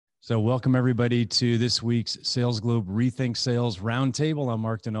So welcome everybody to this week's Sales Globe Rethink Sales Roundtable. I'm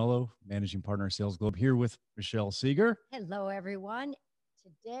Mark Donolo, Managing Partner of Sales Globe, here with Michelle Seeger. Hello, everyone.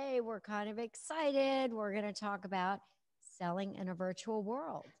 Today, we're kind of excited. We're going to talk about selling in a virtual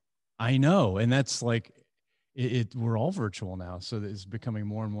world. I know, and that's like, we're all virtual now, so it's becoming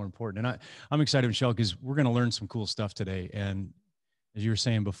more and more important. And I'm excited, Michelle, because we're going to learn some cool stuff today. And as you were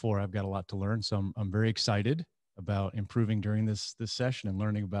saying before, I've got a lot to learn, so I'm very excited about improving during this session and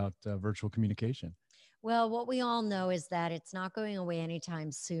learning about virtual communication. Well, what we all know is that it's not going away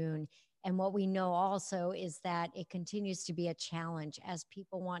anytime soon. And what we know also is that it continues to be a challenge as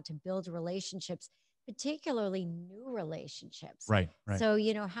people want to build relationships, particularly new relationships. Right, right. So,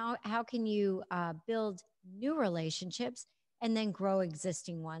 how can you build new relationships and then grow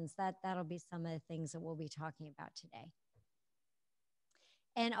existing ones? That'll be some of the things that we'll be talking about today.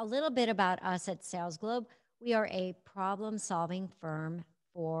 And a little bit about us at Sales Globe. We are a problem solving firm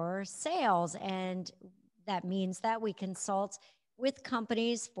for sales. And that means that we consult with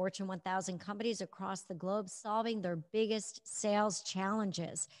companies, Fortune 1000 companies across the globe, solving their biggest sales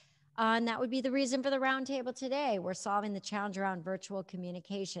challenges. And that would be the reason for the roundtable today. We're solving the challenge around virtual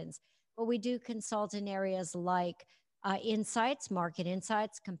communications. But we do consult in areas like insights, market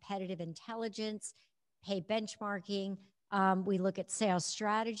insights, competitive intelligence, pay benchmarking. We look at sales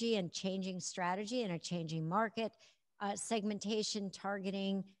strategy and changing strategy in a changing market, segmentation,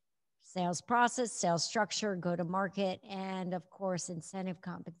 targeting, sales process, sales structure, go to market, and of course, incentive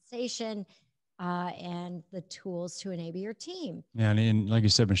compensation and the tools to enable your team. Yeah, and like you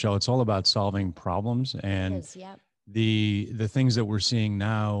said, Michelle, it's all about solving problems, and It is, yep. the things that we're seeing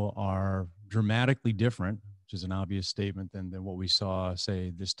now are dramatically different, which is an obvious statement than what we saw,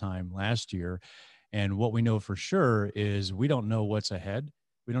 say, this time last year. And what we know for sure is we don't know what's ahead.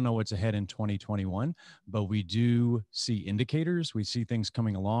 We don't know what's ahead in 2021, but we do see indicators. We see things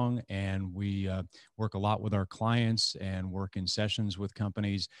coming along, and we work a lot with our clients and work in sessions with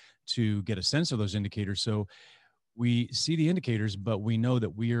companies to get a sense of those indicators. So we see the indicators, but we know that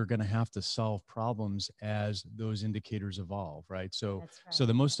we are going to have to solve problems as those indicators evolve, right? So, That's right. so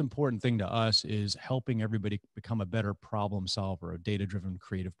the most important thing to us is helping everybody become a better problem solver, a data-driven,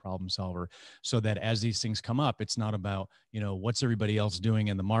 creative problem solver, so that as these things come up, it's not about, what's everybody else doing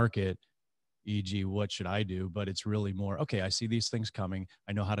in the market, e.g., what should I do? But it's really more, okay, I see these things coming.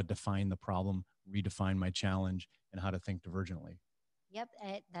 I know how to define the problem, redefine my challenge, and how to think divergently. Yep,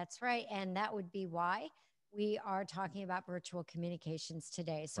 that's right. And that would be why we are talking about virtual communications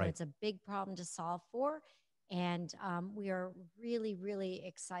today. So Right. it's a big problem to solve for. And we are really, really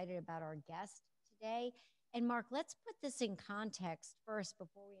excited about our guest today. And Mark, let's put this in context first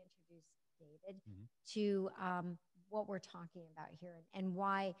before we introduce David to what we're talking about here and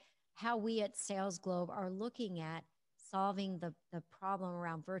why, how we at Sales Globe are looking at solving the problem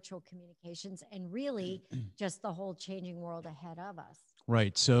around virtual communications and really just the whole changing world ahead of us.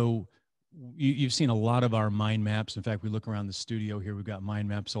 Right. So you've seen a lot of our mind maps. In fact, we look around the studio here, we've got mind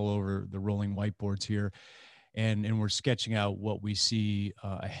maps all over the rolling whiteboards here. And we're sketching out what we see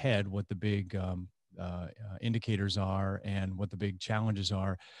ahead, what the big indicators are and what the big challenges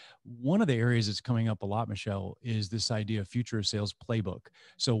are. One of the areas that's coming up a lot, Michelle, is this idea of future of sales playbook.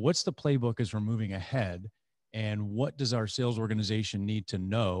 So what's the playbook as we're moving ahead? And what does our sales organization need to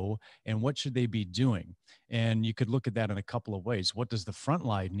know? And what should they be doing? And you could look at that in a couple of ways. What does the front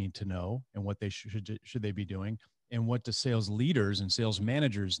line need to know and what they should they be doing? And what do sales leaders and sales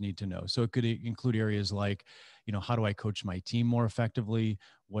managers need to know? So it could include areas like, how do I coach my team more effectively?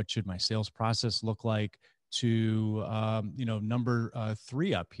 What should my sales process look like? To, number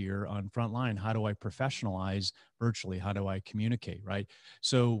 3 up here on frontline, how do I professionalize virtually? How do I communicate, right?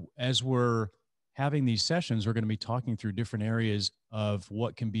 So as we're having these sessions, we're going to be talking through different areas of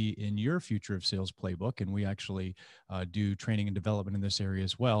what can be in your future of sales playbook. And we actually do training and development in this area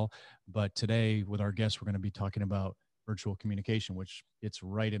as well. But today with our guests, we're going to be talking about virtual communication, which it's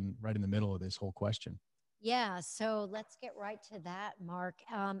right in the middle of this whole question. Yeah, so let's get right to that, Mark.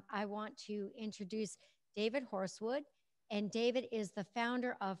 I want to introduce David Horsewood, and David is the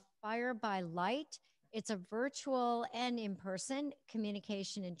founder of Fire by Light. It's a virtual and in-person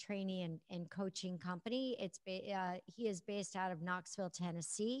communication and training and coaching company. He is based out of Knoxville,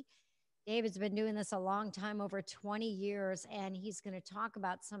 Tennessee. David's been doing this a long time, over 20 years, and he's going to talk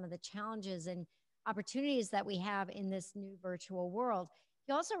about some of the challenges and opportunities that we have in this new virtual world.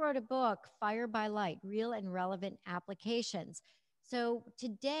 He also wrote a book, Fire by Light, Real and Relevant Applications. So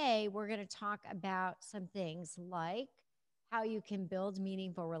today we're going to talk about some things like how you can build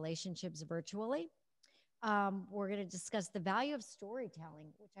meaningful relationships virtually. We're going to discuss the value of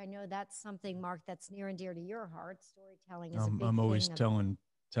storytelling, which I know that's something, Mark, that's near and dear to your heart. Storytelling is a big I'm always thing. telling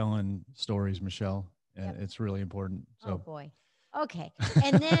telling stories, Michelle. And Yep. it's really important. Oh So, boy. Okay.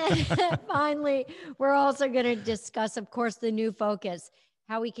 And then finally, we're also going to discuss, of course, the new focus,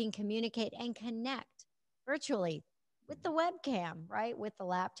 how we can communicate and connect virtually with the webcam, right? With the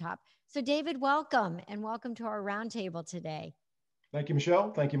laptop. So, David, welcome and welcome to our roundtable today. Thank you,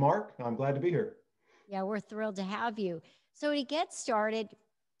 Michelle. Thank you, Mark. I'm glad to be here. Yeah, we're thrilled to have you. So, to get started,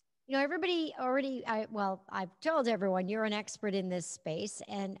 everybody already, I've told everyone you're an expert in this space,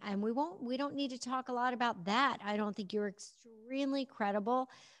 and we don't need to talk a lot about that. I don't think you're extremely credible.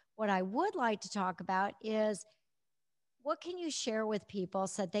 What I would like to talk about is what can you share with people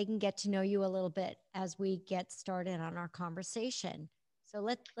so that they can get to know you a little bit as we get started on our conversation. So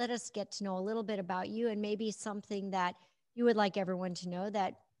let us get to know a little bit about you and maybe something that you would like everyone to know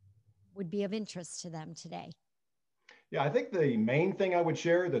that would be of interest to them today. Yeah, I think the main thing I would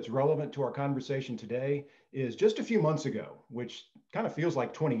share that's relevant to our conversation today is just a few months ago, which kind of feels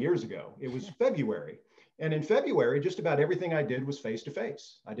like 20 years ago. It was February. And in February, just about everything I did was face to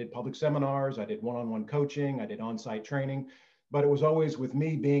face. I did public seminars, I did one on one coaching, I did on site training, but it was always with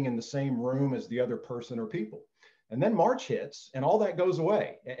me being in the same room as the other person or people. And then March hits and all that goes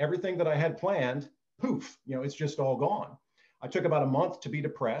away. Everything that I had planned, poof, it's just all gone. I took about a month to be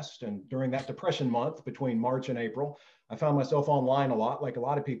depressed. And during that depression month between March and April, I found myself online a lot, like a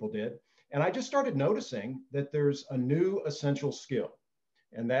lot of people did. And I just started noticing that there's a new essential skill,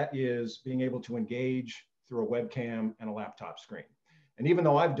 and that is being able to engage through a webcam and a laptop screen. And even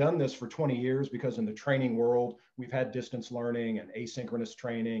though I've done this for 20 years, because in the training world, we've had distance learning and asynchronous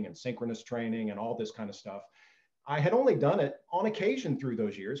training and synchronous training and all this kind of stuff, I had only done it on occasion through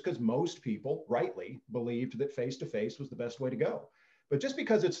those years because most people rightly believed that face-to-face was the best way to go. But just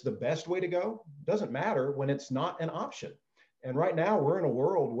because it's the best way to go doesn't matter when it's not an option. And right now we're in a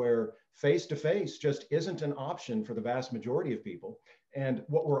world where face-to-face just isn't an option for the vast majority of people. And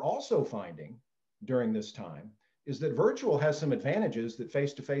what we're also finding during this time is that virtual has some advantages that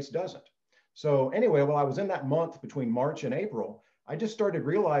face-to-face doesn't. So anyway, while I was in that month between March and April, I just started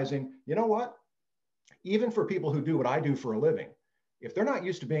realizing, you know what? Even for people who do what I do for a living, if they're not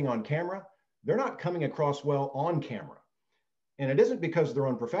used to being on camera, they're not coming across well on camera. And it isn't because they're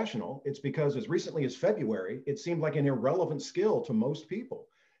unprofessional. It's because as recently as February, it seemed like an irrelevant skill to most people.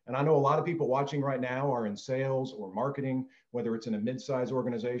 And I know a lot of people watching right now are in sales or marketing, whether it's in a mid-size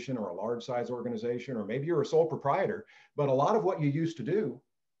organization or a large-size organization, or maybe you're a sole proprietor, but a lot of what you used to do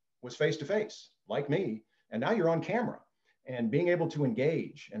was face-to-face, like me, and now you're on camera. And being able to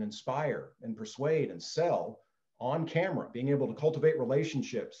engage and inspire and persuade and sell on camera, being able to cultivate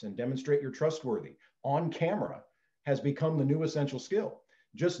relationships and demonstrate you're trustworthy on camera has become the new essential skill.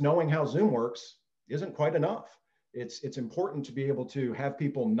 Just knowing how Zoom works isn't quite enough. It's important to be able to have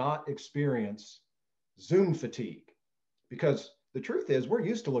people not experience Zoom fatigue, because the truth is we're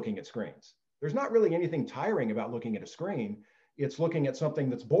used to looking at screens. There's not really anything tiring about looking at a screen. It's looking at something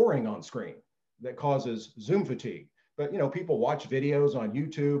that's boring on screen that causes Zoom fatigue. But people watch videos on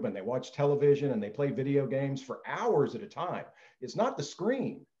YouTube and they watch television and they play video games for hours at a time. It's not the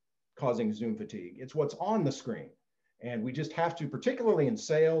screen causing Zoom fatigue, it's what's on the screen. And we just have to, particularly in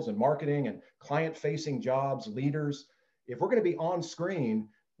sales and marketing and client-facing jobs, leaders, if we're going to be on screen,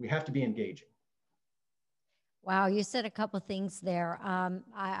 we have to be engaging. Wow, you said a couple things there.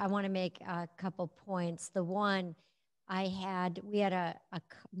 I want to make a couple points. The one, we had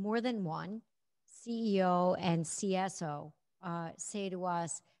more than one CEO and CSO say to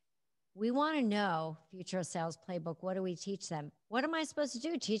us, we want to know future sales playbook. What do we teach them? What am I supposed to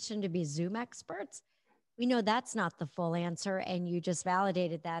do? Teach them to be Zoom experts? We know that's not the full answer. And you just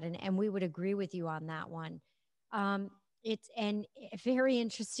validated that. And we would agree with you on that one. It's very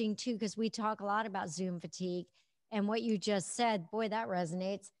interesting too, because we talk a lot about Zoom fatigue, and what you just said, boy, that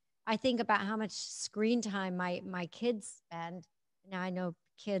resonates. I think about how much screen time my kids spend. Now I know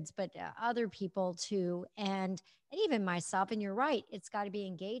kids, but other people too, and even myself. And you're right, it's got to be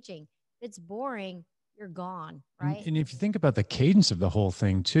engaging. If it's boring, you're gone, right? And if you think about the cadence of the whole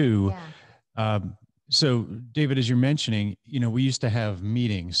thing too, yeah. So David, as you're mentioning, we used to have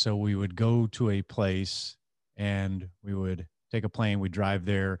meetings. So we would go to a place and we would take a plane, we'd drive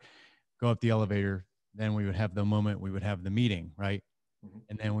there, go up the elevator, then we would have the moment, we would have the meeting, right? Mm-hmm.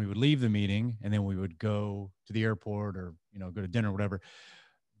 And then we would leave the meeting and then we would go to the airport or, go to dinner or whatever.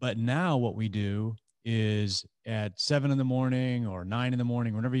 But now what we do is at 7 a.m. or 9 a.m,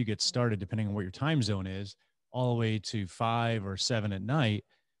 whenever you get started, depending on what your time zone is, all the way to 5 or 7 at night,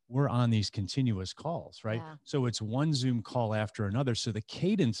 we're on these continuous calls, right? Yeah. So it's one Zoom call after another. So the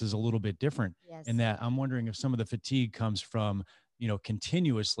cadence is a little bit different. Yes. And that I'm wondering if some of the fatigue comes from,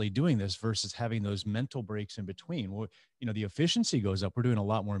 continuously doing this versus having those mental breaks in between. Well, the efficiency goes up. We're doing a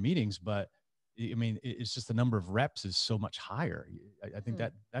lot more meetings, but I mean, it's just the number of reps is so much higher. I think Hmm.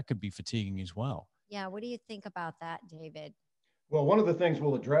 that could be fatiguing as well. Yeah. What do you think about that, David? Well, one of the things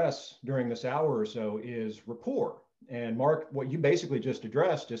we'll address during this hour or so is rapport. And Mark, what you basically just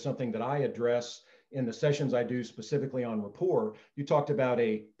addressed is something that I address in the sessions I do specifically on rapport. You talked about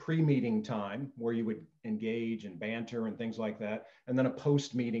a pre-meeting time where you would engage and banter and things like that, and then a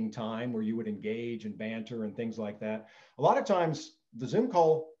post-meeting time where you would engage and banter and things like that. A lot of times, the Zoom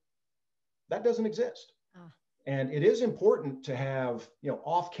call, that doesn't exist. Ah, And it is important to have,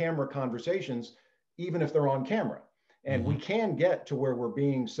 off-camera conversations, even if they're on camera. And we Hmm. can get to where we're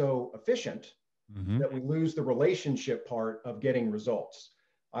being so efficient Hmm. that we lose the relationship part of getting results.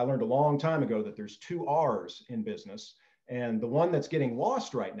 I learned a long time ago that there's two R's in business. And the one that's getting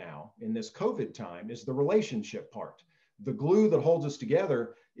lost right now in this COVID time is the relationship part. The glue that holds us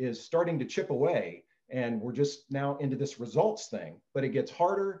together is starting to chip away. And we're just now into this results thing, but it gets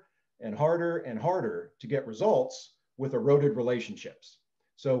harder and harder and harder to get results with eroded relationships.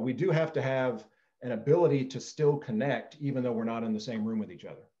 So we do have to have an ability to still connect, even though we're not in the same room with each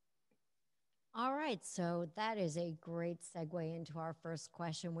other. all right. So that is a great segue into our first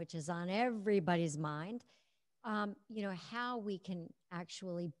question, which is on everybody's mind. How we can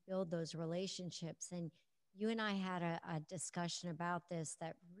actually build those relationships. And you and I had a discussion about this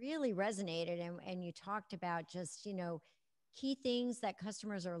that really resonated. And you talked about just, key things that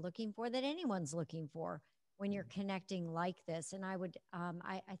customers are looking for, that anyone's looking for when you're connecting like this. And I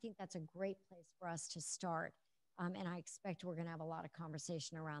think that's a great place for us to start. And I expect we're going to have a lot of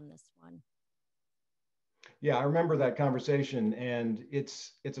conversation around this one. Yeah, I remember that conversation, and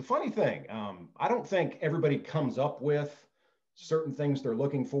it's a funny thing. I don't think everybody comes up with certain things they're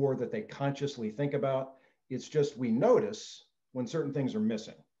looking for that they consciously think about. It's just we notice when certain things are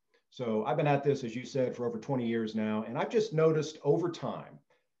missing. So I've been at this, as you said, for over 20 years now, and I've just noticed over time,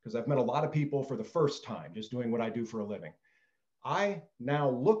 because I've met a lot of people for the first time, just doing what I do for a living. I now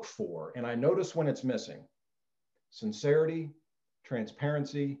look for, and I notice when it's missing, sincerity,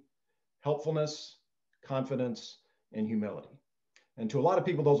 transparency, helpfulness, confidence, and humility. And to a lot of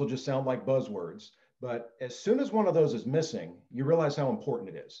people, those will just sound like buzzwords. But as soon as one of those is missing, you realize how important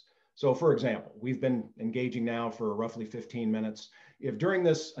it is. So, for example, we've been engaging now for roughly 15 minutes. If during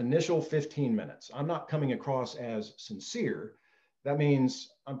this initial 15 minutes, I'm not coming across as sincere, that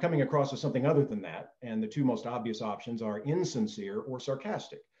means I'm coming across as something other than that. And the two most obvious options are insincere or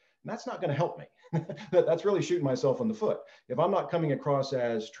sarcastic. And that's not going to help me. That's really shooting myself in the foot. If I'm not coming across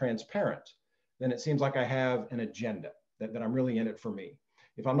as transparent, then it seems like I have an agenda, that I'm really in it for me.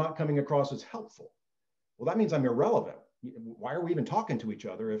 If I'm not coming across as helpful, well, that means I'm irrelevant. Why are we even talking to each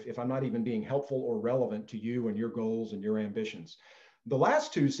other if I'm not even being helpful or relevant to you and your goals and your ambitions? The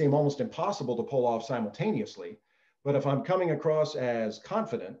last two seem almost impossible to pull off simultaneously. But if I'm coming across as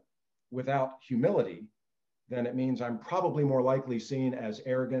confident without humility, then it means I'm probably more likely seen as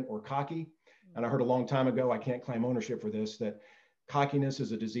arrogant or cocky. And I heard a long time ago, I can't claim ownership for this, that cockiness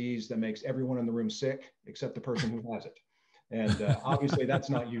is a disease that makes everyone in the room sick except the person who has it. And obviously, that's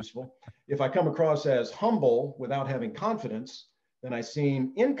not useful. If I come across as humble without having confidence, then I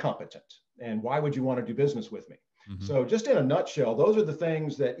seem incompetent. And why would you want to do business with me? Hmm. So, just in a nutshell, those are the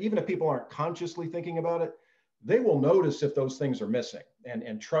things that even if people aren't consciously thinking about it, they will notice if those things are missing.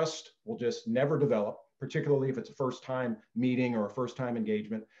 And trust will just never develop, particularly if it's a first time meeting or a first time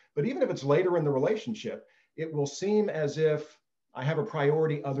engagement. But even if it's later in the relationship, it will seem as if I have a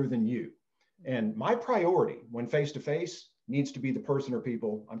priority other than you. And my priority when face to face needs to be the person or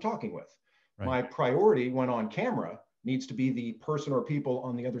people I'm talking with. Right. My priority when on camera needs to be the person or people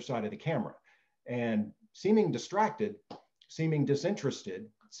on the other side of the camera. And seeming distracted, seeming disinterested,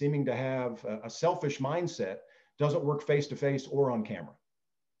 seeming to have a selfish mindset doesn't work face to face or on camera.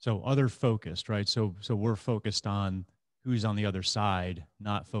 So other focused, right? So we're focused on who's on the other side,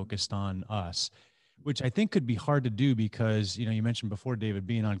 not focused on us, which I think could be hard to do because you mentioned before, David,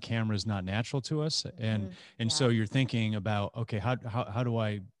 being on camera is not natural to us, and Mhm. and Yeah. so you're thinking about, okay, how do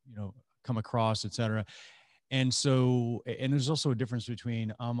I come across, et cetera. And so, and there's also a difference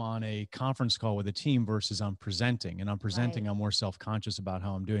between I'm on a conference call with a team versus I'm presenting. And I'm Right. presenting, I'm more self-conscious about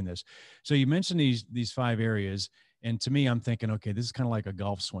how I'm doing this. So you mentioned these five areas. And to me, I'm thinking, okay, this is kind of like a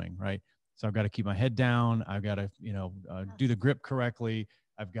golf swing, right? So I've got to keep my head down. I've got to, do the grip correctly.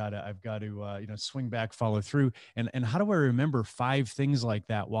 I've got to swing back, follow through. And how do I remember five things like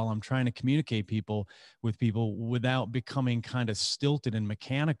that while I'm trying to communicate with people without becoming kind of stilted and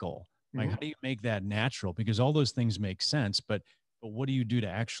mechanical? Like, how Mm-hmm. do you make that natural? Because all those things make sense, but what do you do to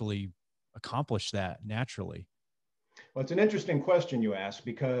actually accomplish that naturally? Well, it's an interesting question you ask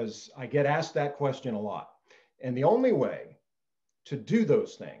because I get asked that question a lot. And the only way to do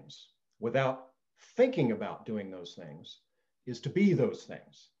those things without thinking about doing those things is to be those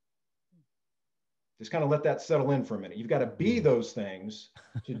things. Just kind of let that settle in for a minute. You've got to be those things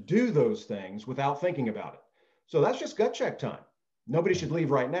to do those things without thinking about it. So that's just gut check time. Nobody should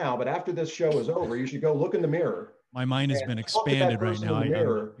leave right now, but after this show is over, you should go look in the mirror. My mind has And been talk to that expanded right person now. in the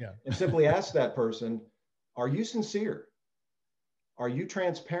mirror Yeah. and simply ask that person, are you sincere? Are you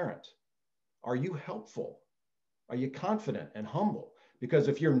transparent? Are you helpful? Are you confident and humble? Because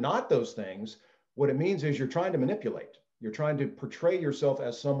if you're not those things, what it means is you're trying to manipulate. You're trying to portray yourself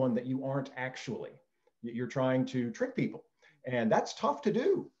as someone that you aren't actually. You're trying to trick people. And that's tough to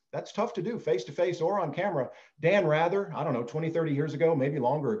do. That's tough to do face to face or on camera. Dan Rather, I don't know, 20, 30 years ago, maybe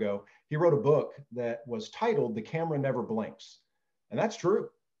longer ago, he wrote a book that was titled The Camera Never Blinks. And that's true.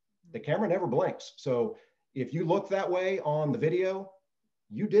 The camera never blinks. So if you look that way on the video,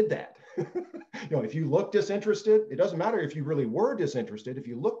 you did that. If you look disinterested, it doesn't matter if you really were disinterested. If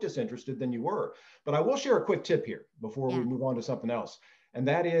you look disinterested, then you were. But I will share a quick tip here before we move on to something else. And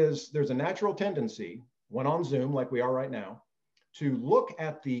that is there's a natural tendency when on Zoom, like we are right now, to look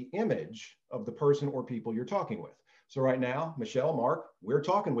at the image of the person or people you're talking with. So right now, Michelle, Mark, we're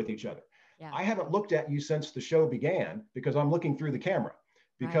talking with each other. Yeah. I haven't looked at you since the show began because I'm looking through the camera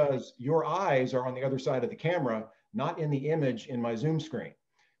because your eyes are on the other side of the camera, not in the image in my Zoom screen.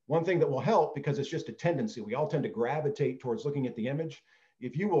 One thing that will help, because it's just a tendency, we all tend to gravitate towards looking at the image.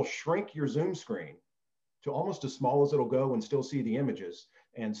 If you will shrink your Zoom screen to almost as small as it'll go and still see the images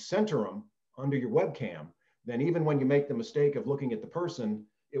and center them under your webcam, then even when you make the mistake of looking at the person,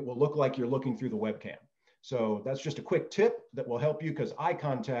 it will look like you're looking through the webcam. So that's just a quick tip that will help you because eye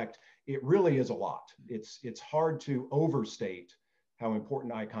contact, it really is a lot. It's hard to overstate how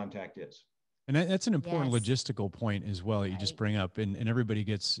important eye contact is. And that's an important logistical point as well that you just bring up. And everybody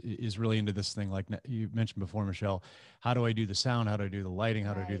is really into this thing. Like you mentioned before, Michelle, how do I do the sound? How do I do the lighting?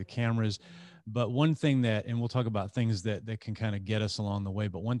 How do I do the cameras? But one thing that, and we'll talk about things that can kind of get us along the way.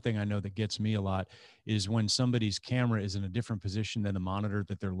 But one thing I know that gets me a lot is when somebody's camera is in a different position than the monitor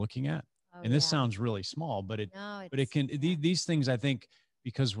that they're looking at. And this sounds really small, but these things, I think,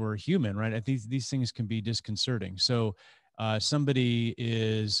 because we're human, right? These things can be disconcerting. So somebody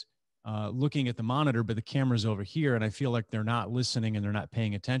is looking at the monitor, but the camera's over here. And I feel like they're not listening and they're not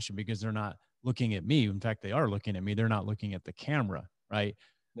paying attention because they're not looking at me. In fact, they are looking at me. They're not looking at the camera. Right.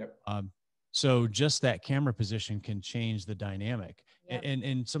 Yep. So just that camera position can change the dynamic. Yep.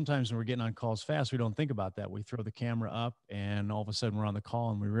 And sometimes when we're getting on calls fast, we don't think about that. We throw the camera up and all of a sudden we're on the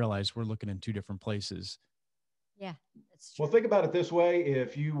call and we realize we're looking in two different places. Yeah, that's true. Well, think about it this way.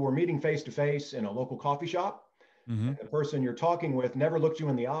 If you were meeting face-to-face in a local coffee shop, and the person you're talking with never looked you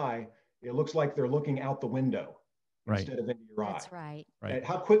in the eye, it looks like they're looking out the window instead of into your eye. That's right. Right.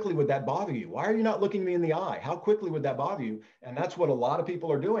 How quickly would that bother you? Why are you not looking me in the eye? How quickly would that bother you? And that's what a lot of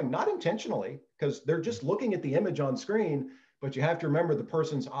people are doing, not intentionally, because they're just looking at the image on screen, but you have to remember the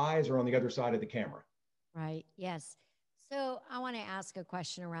person's eyes are on the other side of the camera. Right. Yes. So I want to ask a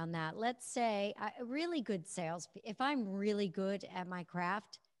question around that. Let's say really good sales. If I'm really good at my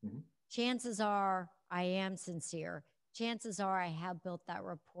craft, chances are I am sincere. Chances are I have built that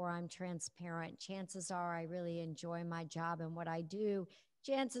rapport. I'm transparent. Chances are I really enjoy my job and what I do.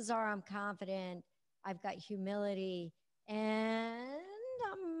 Chances are I'm confident. I've got humility and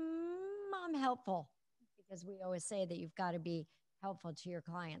I'm helpful because we always say that you've got to be helpful to your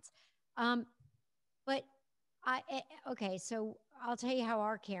clients. But okay, so I'll tell you how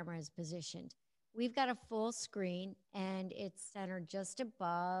our camera is positioned. We've got a full screen and it's centered just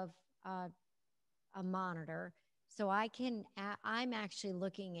above a monitor. So I'm actually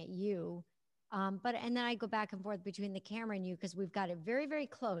looking at you. And then I go back and forth between the camera and you because we've got it very, very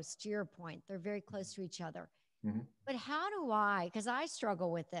close to your point. They're very close to each other. But how do because I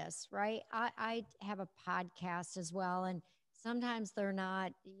struggle with this, right? I have a podcast as well. And sometimes they're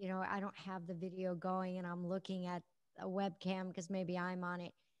not, I don't have the video going and I'm looking at a webcam because maybe I'm on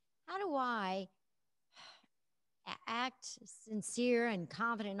it. How do I act sincere and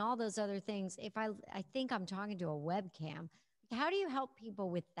confident and all those other things if I think I'm talking to a webcam? How do you help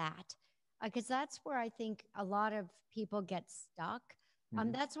people with that? Because that's where I think a lot of people get stuck.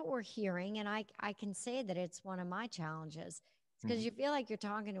 That's what we're hearing. And I can say that it's one of my challenges. It's because you feel like you're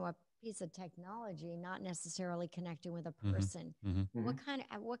talking to a piece of technology, not necessarily connecting with a person.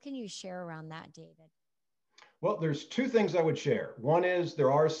 What can you share around that, David? Well, there's two things I would share. One is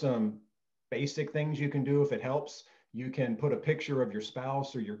there are some basic things you can do if it helps. You can put a picture of your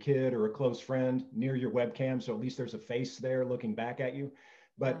spouse or your kid or a close friend near your webcam, so at least there's a face there looking back at you.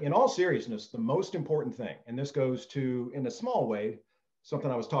 But in all seriousness, the most important thing, and this goes to, in a small way, something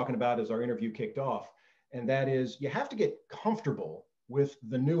I was talking about as our interview kicked off, and that is you have to get comfortable with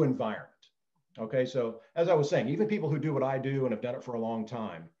the new environment. Okay, so as I was saying, even people who do what I do and have done it for a long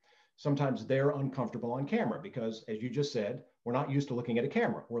time, sometimes they're uncomfortable on camera because, as you just said, we're not used to looking at a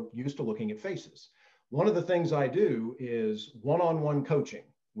camera. We're used to looking at faces. One of the things I do is one-on-one coaching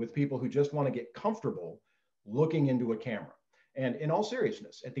with people who just want to get comfortable looking into a camera. And in all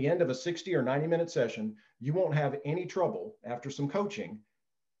seriousness, at the end of a 60 or 90-minute session, you won't have any trouble after some coaching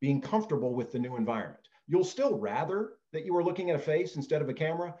being comfortable with the new environment. You'll still rather that you were looking at a face instead of a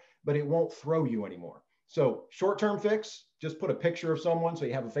camera, but it won't throw you anymore. So short-term fix, just put a picture of someone so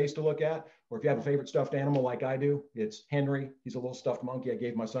you have a face to look at. Or if you have a favorite stuffed animal like I do, it's Henry. He's a little stuffed monkey I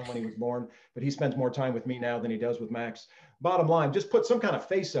gave my son when he was born, but he spends more time with me now than he does with Max. Bottom line, just put some kind of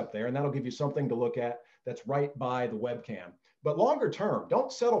face up there and that'll give you something to look at that's right by the webcam. But longer term,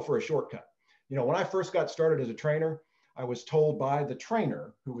 don't settle for a shortcut. You know, when I first got started as a trainer, I was told by the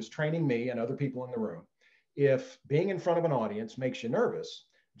trainer who was training me and other people in the room, if being in front of an audience makes you nervous,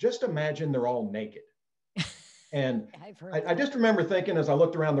 just imagine they're all naked. And I just remember thinking as I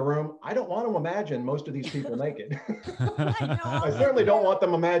looked around the room, I don't want to imagine most of these people naked. I certainly don't want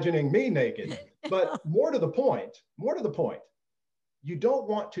them imagining me naked. But more to the point, you don't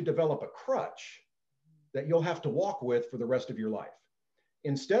want to develop a crutch that you'll have to walk with for the rest of your life.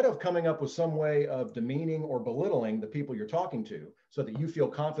 Instead of coming up with some way of demeaning or belittling the people you're talking to so that you feel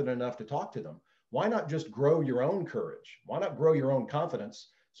confident enough to talk to them, why not just grow your own courage? Why not grow your own confidence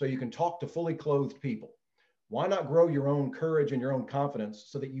so you can talk to fully clothed people? Why not grow your own courage and your own confidence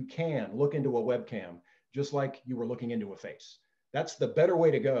so that you can look into a webcam just like you were looking into a face? That's the better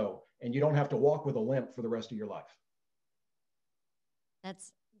way to go, and you don't have to walk with a limp for the rest of your life.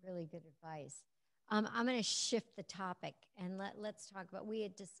 That's really good advice. I'm going to shift the topic and let's talk about, we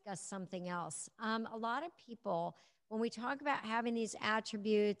had discussed something else. A lot of people, when we talk about having these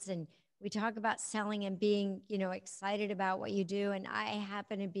attributes and we talk about selling and being, you know, excited about what you do, and I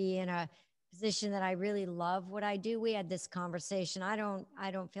happen to be in a position that I really love what I do. We had this conversation. I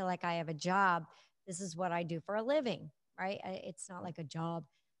don't feel like I have a job. This is what I do for a living, right? It's not like a job.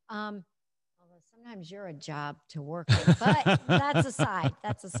 Although sometimes you're a job to work with, but that's aside.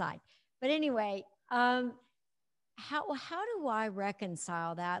 That's aside. But anyway, how do I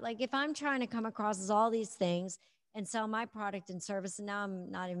reconcile that? Like if I'm trying to come across as all these things and sell my product and service, and now I'm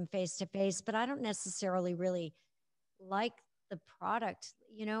not even face to face, but I don't necessarily really like the product.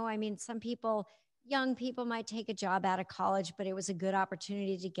 You know, I mean, some people, young people might take a job out of college, but it was a good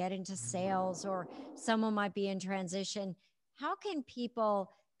opportunity to get into sales, or someone might be in transition. How can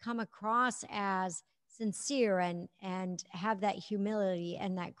people come across as sincere and have that humility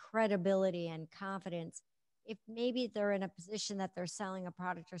and that credibility and confidence if maybe they're in a position that they're selling a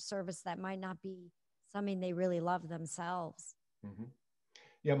product or service that might not be something they really love themselves? Mm-hmm.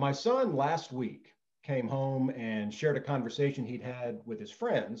 Yeah, my son last week came home and shared a conversation he'd had with his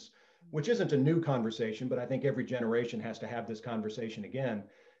friends, which isn't a new conversation, but I think every generation has to have this conversation again.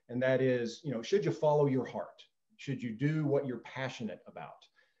 And that is, you know, should you follow your heart? Should you do what you're passionate about?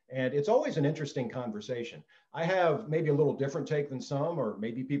 And it's always an interesting conversation. I have maybe a little different take than some, or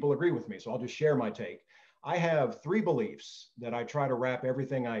maybe people agree with me. So I'll just share my take. I have 3 beliefs that I try to wrap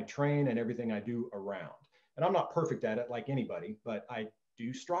everything I train and everything I do around. And I'm not perfect at it like anybody, but I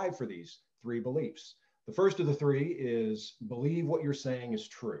do strive for these 3 beliefs. The first of the 3 is believe what you're saying is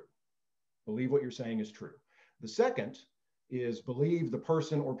true. Believe what you're saying is true. The second is believe the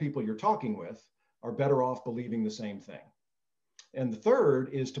person or people you're talking with are better off believing the same thing. And the third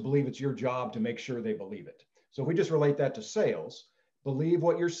is to believe it's your job to make sure they believe it. So if we just relate that to sales, believe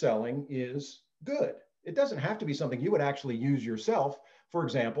what you're selling is good. It doesn't have to be something you would actually use yourself. For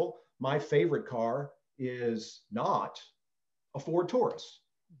example, my favorite car is not a Ford Taurus.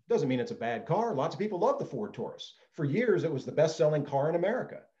 Doesn't mean it's a bad car. Lots of people love the Ford Taurus. For years, it was the best-selling car in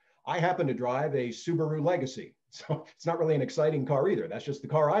America. I happen to drive a Subaru Legacy. So it's not really an exciting car either. That's just the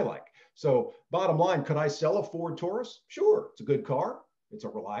car I like. So bottom line, could I sell a Ford Taurus? Sure, it's a good car. It's a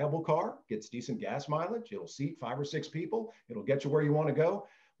reliable car, gets decent gas mileage. It'll seat 5 or 6 people. It'll get you where you want to go.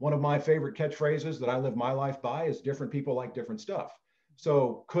 One of my favorite catchphrases that I live my life by is different people like different stuff.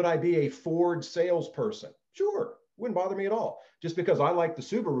 So could I be a Ford salesperson? Sure, wouldn't bother me at all. Just because I like the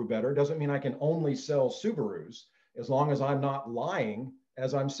Subaru better doesn't mean I can only sell Subarus as long as I'm not lying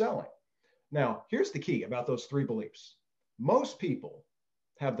as I'm selling. Now, here's the key about those 3 beliefs. Most people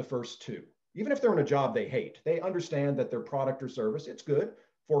have the first 2. Even if they're in a job they hate, they understand that their product or service, it's good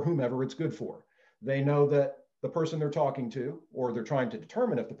for whomever it's good for. They know that the person they're talking to, or they're trying to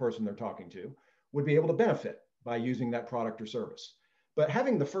determine if the person they're talking to would be able to benefit by using that product or service. But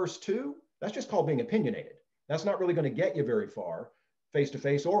having the first two, that's just called being opinionated. That's not really going to get you very far face to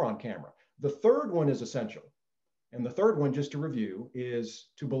face or on camera. The third one is essential. And the third one, just to review, is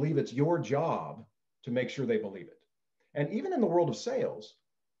to believe it's your job to make sure they believe it. And even in the world of sales,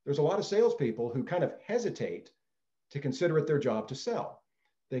 there's a lot of salespeople who kind of hesitate to consider it their job to sell.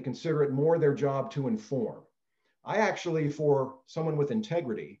 They consider it more their job to inform. I actually, for someone with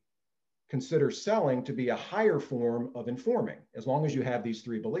integrity, consider selling to be a higher form of informing, as long as you have these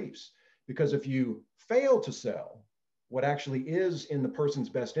three beliefs. Because if you fail to sell what actually is in the person's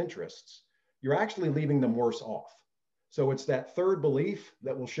best interests, you're actually leaving them worse off. So it's that third belief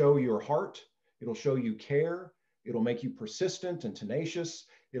that will show your heart. It'll show you care. It'll make you persistent and tenacious.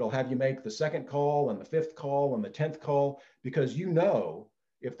 It'll have you make the second call and the fifth call and the 10th call, because you know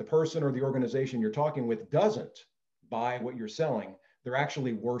if the person or the organization you're talking with doesn't buy what you're selling, they're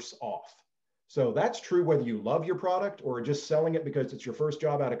actually worse off. So that's true whether you love your product or just selling it because it's your first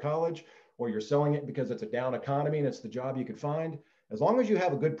job out of college, or you're selling it because it's a down economy and it's the job you could find. As long as you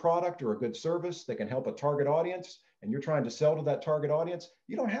have a good product or a good service that can help a target audience and you're trying to sell to that target audience,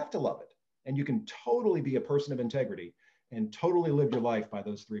 you don't have to love it. And you can totally be a person of integrity and totally live your life by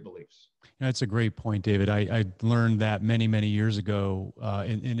those three beliefs. That's a great point, David. I learned that many, many years ago.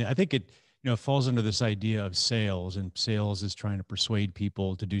 And I think it, falls under this idea of sales, and sales is trying to persuade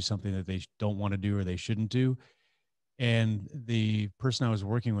people to do something that they don't want to do or they shouldn't do. And the person I was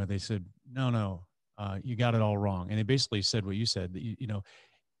working with, they said, no, you got it all wrong. And they basically said what you said, that,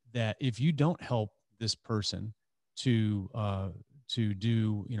 that if you don't help this person to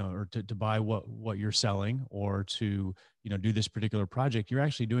do, or to buy what you're selling, or to, do this particular project, you're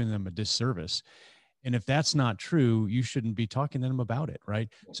actually doing them a disservice. And if that's not true, you shouldn't be talking to them about it. Right.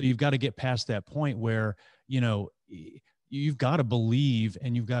 So you've got to get past that point where, you've got to believe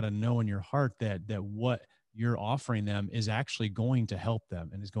and you've got to know in your heart that what you're offering them is actually going to help them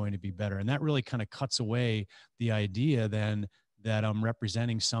and is going to be better. And that really kind of cuts away the idea then that I'm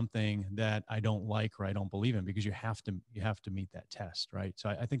representing something that I don't like or I don't believe in, because you have to meet that test. Right. So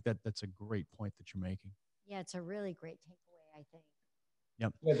I think that's a great point that you're making. Yeah, it's a really great takeaway, I think.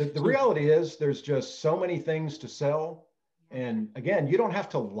 Yep. Yeah, the reality is there's just so many things to sell. And again, you don't have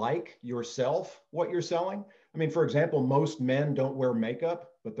to like yourself what you're selling. I mean, for example, most men don't wear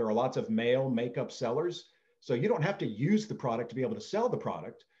makeup, but there are lots of male makeup sellers. So you don't have to use the product to be able to sell the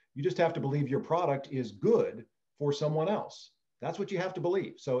product. You just have to believe your product is good for someone else. That's what you have to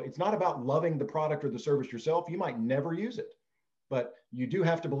believe. So it's not about loving the product or the service yourself. You might never use it, but you do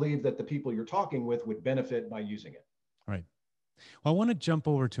have to believe that the people you're talking with would benefit by using it. Right. Well, I want to jump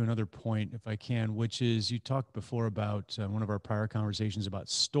over to another point, if I can, which is you talked before about one of our prior conversations about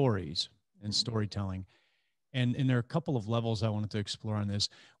stories and storytelling. And there are a couple of levels I wanted to explore on this.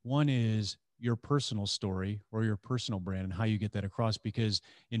 One is your personal story or your personal brand and how you get that across, because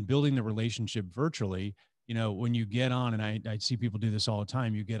in building the relationship virtually, when you get on, and I see people do this all the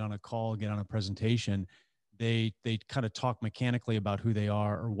time, you get on a call, get on a presentation, they kind of talk mechanically about who they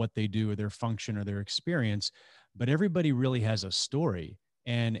are or what they do or their function or their experience, but everybody really has a story,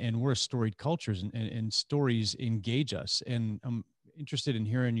 and we're a storied cultures, and stories engage us. And I'm interested in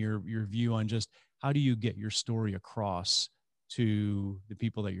hearing your view on just how do you get your story across to the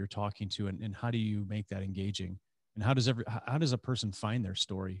people that you're talking to, and how do you make that engaging, and how does a person find their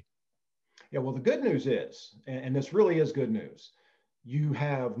story? Yeah, well, the good news is, and this really is good news, you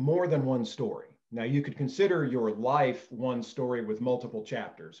have more than one story. Now, you could consider your life one story with multiple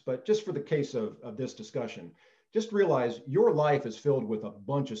chapters, but just for the case of this discussion, just realize your life is filled with a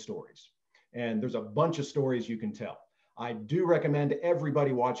bunch of stories, and there's a bunch of stories you can tell. I do recommend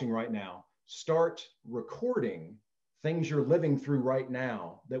everybody watching right now, start recording things you're living through right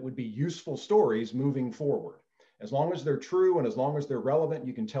now that would be useful stories moving forward. As long as they're true and as long as they're relevant,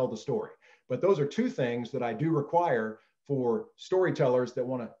 you can tell the story. But those are two things that I do require for storytellers that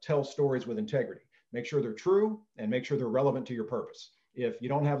want to tell stories with integrity. Make sure they're true and make sure they're relevant to your purpose. If you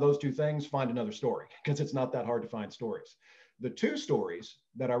don't have those two things, find another story, because it's not that hard to find stories. The two stories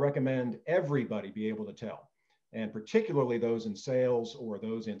that I recommend everybody be able to tell, and particularly those in sales or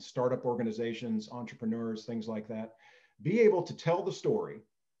those in startup organizations, entrepreneurs, things like that, be able to tell the story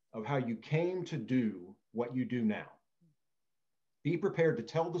of how you came to do what you do now. Be prepared to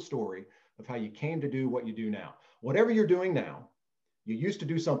tell the story of how you came to do what you do now. Whatever you're doing now, you used to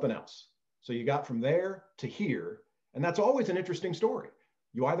do something else. So you got from there to here, and that's always an interesting story.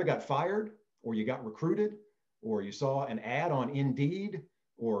 You either got fired, or you got recruited, or you saw an ad on Indeed,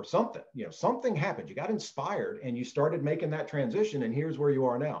 or something. Something happened. You got inspired and you started making that transition, and here's where you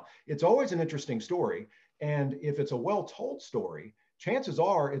are now. It's always an interesting story. And if it's a well-told story, chances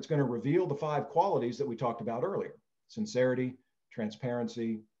are it's going to reveal the 5 qualities that we talked about earlier: sincerity,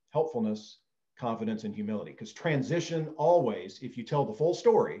 transparency, helpfulness, confidence, and humility. Because transition always, if you tell the full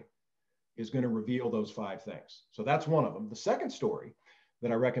story, is going to reveal those 5 things. So that's one of them. The second story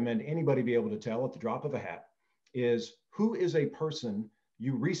that I recommend anybody be able to tell at the drop of a hat is, who is a person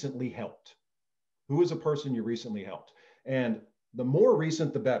you recently helped? Who is a person you recently helped? And the more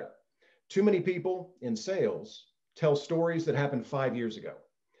recent, the better. Too many people in sales tell stories that happened 5 years ago.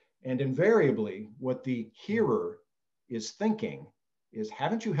 And invariably, what the hearer is thinking is,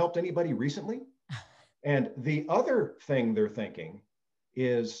 haven't you helped anybody recently? And the other thing they're thinking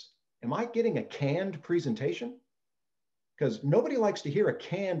is, am I getting a canned presentation? Because nobody likes to hear a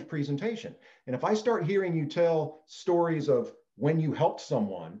canned presentation. And if I start hearing you tell stories of when you helped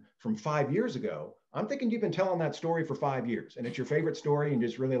someone from 5 years ago, I'm thinking you've been telling that story for 5 years and it's your favorite story and you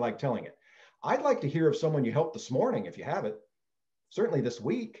just really like telling it. I'd like to hear of someone you helped this morning, if you have it, certainly this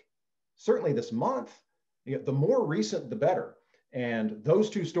week, certainly this month. The more recent, the better. And those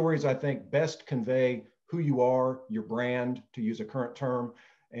 2 stories, I think, best convey who you are, your brand, to use a current term,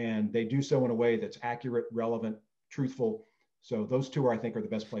 and they do so in a way that's accurate, relevant, truthful. So those 2 I think are the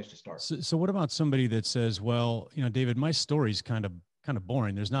best place to start. So what about somebody that says, well, David, my story's kind of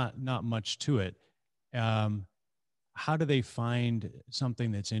boring. There's not much to it. How do they find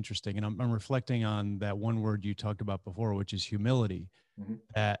something that's interesting? And I'm reflecting on that one word you talked about before, which is humility. Mm-hmm.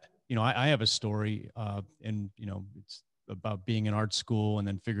 That, I have a story, and, it's about being in art school and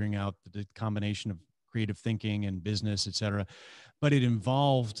then figuring out the combination of creative thinking and business, et cetera. But it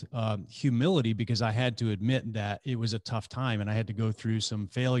involved humility, because I had to admit that it was a tough time and I had to go through some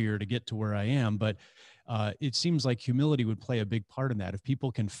failure to get to where I am. But it seems like humility would play a big part in that. If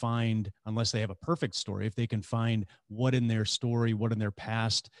people can find, unless they have a perfect story, if they can find what in their story, what in their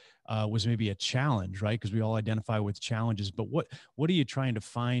past was maybe a challenge, right? Because we all identify with challenges. But what are you trying to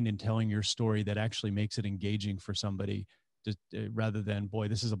find in telling your story that actually makes it engaging for somebody, rather than, boy,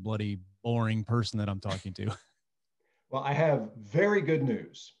 this is a bloody boring person that I'm talking to? Well, I have very good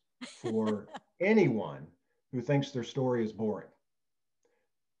news for anyone who thinks their story is boring.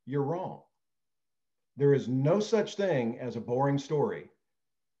 You're wrong. There is no such thing as a boring story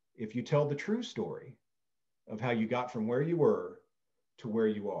if you tell the true story of how you got from where you were to where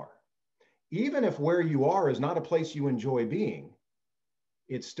you are. Even if where you are is not a place you enjoy being,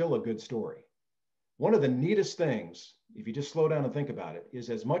 it's still a good story. One of the neatest things, if you just slow down and think about it, is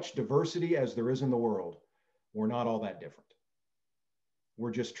as much diversity as there is in the world, we're not all that different.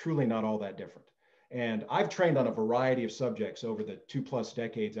 We're just truly not all that different. And I've trained on a variety of subjects over the 2+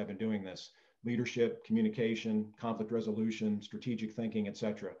 decades I've been doing this: leadership, communication, conflict resolution, strategic thinking, et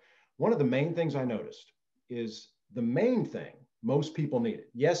cetera. One of the main things I noticed is the main thing most people needed.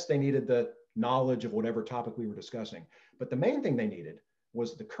 Yes, they needed the knowledge of whatever topic we were discussing, but the main thing they needed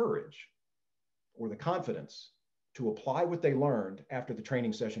was the courage or the confidence to apply what they learned after the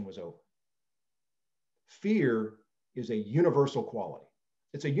training session was over. Fear is a universal quality.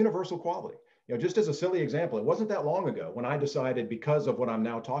 It's a universal quality. Just as a silly example, it wasn't that long ago when I decided, because of what I'm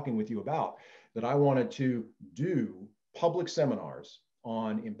now talking with you about, that I wanted to do public seminars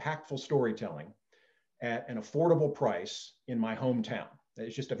on impactful storytelling at an affordable price in my hometown.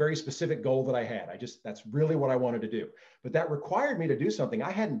 It's just a very specific goal that I had. That's really what I wanted to do. But that required me to do something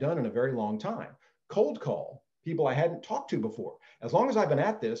I hadn't done in a very long time: cold call people I hadn't talked to before. As long as I've been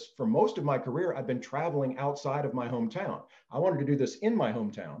at this, for most of my career, I've been traveling outside of my hometown. I wanted to do this in my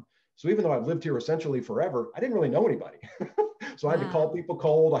hometown. So even though I've lived here essentially forever, I didn't really know anybody. So I had to call people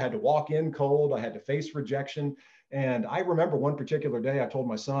cold. I had to walk in cold. I had to face rejection. And I remember one particular day, I told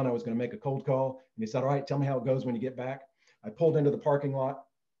my son I was going to make a cold call. And he said, "All right, tell me how it goes when you get back." I pulled into the parking lot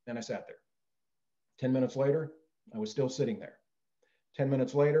and I sat there. 10 minutes later, I was still sitting there. 10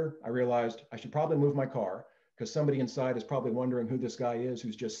 minutes later, I realized I should probably move my car, because somebody inside is probably wondering who this guy is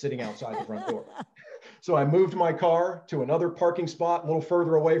who's just sitting outside the front door. So I moved my car to another parking spot a little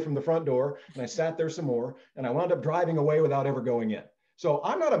further away from the front door, and I sat there some more, and I wound up driving away without ever going in. So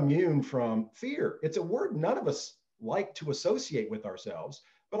I'm not immune from fear. It's a word none of us like to associate with ourselves,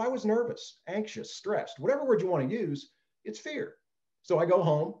 but I was nervous, anxious, stressed, whatever word you want to use, it's fear. So I go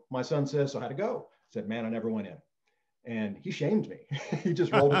home. My son says, "So how'd it go?" I said, "Man, I never went in." And he shamed me. He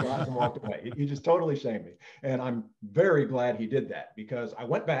just rolled his eyes and walked away. He just totally shamed me. And I'm very glad he did that, because I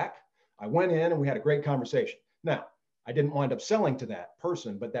went back, I went in, and we had a great conversation. Now, I didn't wind up selling to that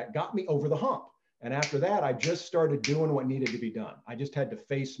person, but that got me over the hump. And after that, I just started doing what needed to be done. I just had to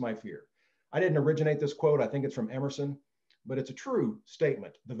face my fear. I didn't originate this quote. I think it's from Emerson, but it's a true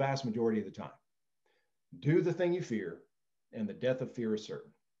statement the vast majority of the time. Do the thing you fear, and the death of fear is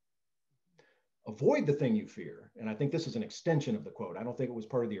certain. Avoid the thing you fear. And I think this is an extension of the quote. I don't think it was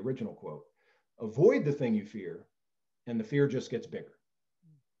part of the original quote. Avoid the thing you fear, and the fear just gets bigger.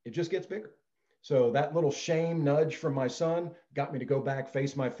 It just gets bigger. So that little shame nudge from my son got me to go back,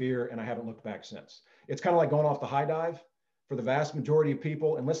 face my fear, and I haven't looked back since. It's kind of like going off the high dive. For the vast majority of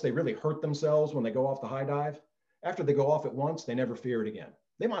people, unless they really hurt themselves when they go off the high dive, after they go off it once, they never fear it again.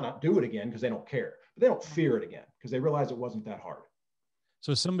 They might not do it again because they don't care, but they don't fear it again because they realize it wasn't that hard.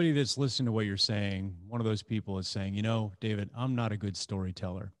 So somebody that's listening to what you're saying, one of those people is saying, you know, David, I'm not a good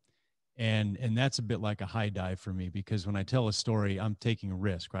storyteller. And that's a bit like a high dive for me, because when I tell a story, I'm taking a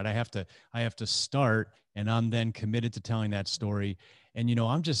risk, right? I have to start, and I'm then committed to telling that story. And, you know,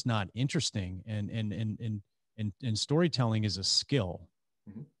 I'm just not interesting. And storytelling is a skill.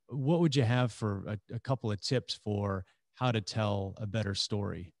 Mhm. What would you have for a couple of tips for how to tell a better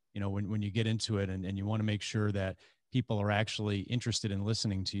story? You know, when you get into it and you want to make sure that people are actually interested in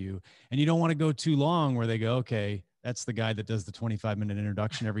listening to you, and you don't want to go too long where they go, okay, that's the guy that does the 25-minute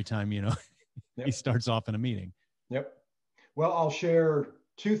introduction every time, you know, Yep. he starts off in a meeting. Yep. Well, I'll share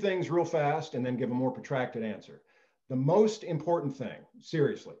two things real fast and then give a more protracted answer. The most important thing,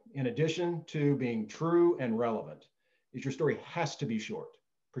 seriously, in addition to being true and relevant, is your story has to be short,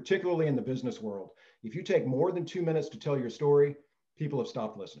 particularly in the business world. If you take more than 2 minutes to tell your story, people have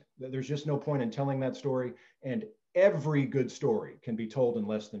stopped listening. There's just no point in telling that story. And every good story can be told in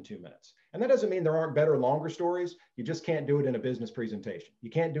less than 2 minutes. And that doesn't mean there aren't better, longer stories. You just can't do it in a business presentation. You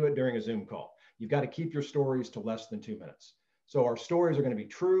can't do it during a Zoom call. You've got to keep your stories to less than 2 minutes. So our stories are going to be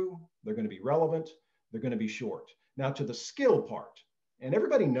true, they're going to be relevant, they're going to be short. Now to the skill part, and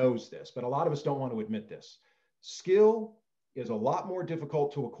everybody knows this, but a lot of us don't want to admit this. Skill is a lot more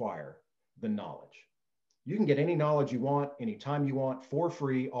difficult to acquire than knowledge. You can get any knowledge you want, anytime you want, for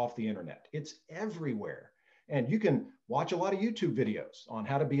free off the internet. It's everywhere. And you can watch a lot of YouTube videos on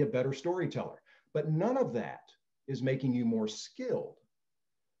how to be a better storyteller, but none of that is making you more skilled.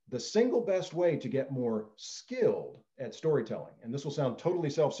 The single best way to get more skilled at storytelling, and this will sound totally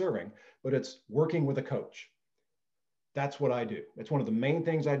self-serving, but it's working with a coach. That's what I do. It's one of the main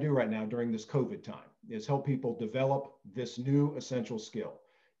things I do right now during this COVID time, is help people develop this new essential skill.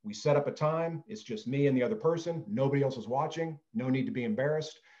 We set up a time, it's just me and the other person, nobody else is watching, no need to be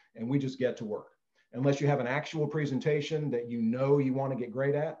embarrassed, and we just get to work. Unless you have an actual presentation that you know you want to get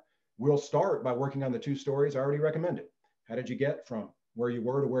great at, we'll start by working on the two stories I already recommended. How did you get from where you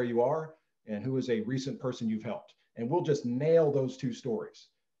were to where you are, and who is a recent person you've helped? And we'll just nail those two stories.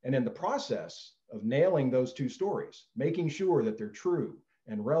 And in the process of nailing those two stories, making sure that they're true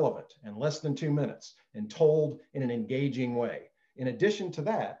and relevant and less than 2 minutes and told in an engaging way. In addition to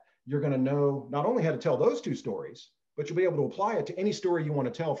that, you're going to know not only how to tell those two stories, but you'll be able to apply it to any story you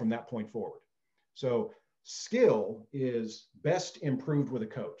want to tell from that point forward. So skill is best improved with a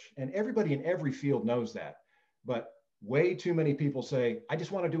coach. And everybody in every field knows that. But way too many people say, I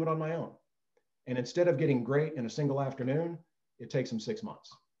just want to do it on my own. And instead of getting great in a single afternoon, it takes them 6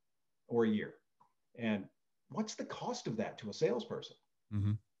 months or a year. And what's the cost of that to a salesperson?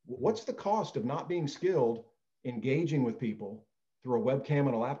 Mm-hmm. What's the cost of not being skilled engaging with people through a webcam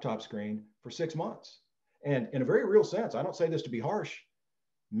and a laptop screen for 6 months? And in a very real sense, I don't say this to be harsh,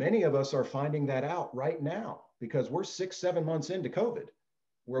 many of us are finding that out right now because we're 6-7 months into COVID,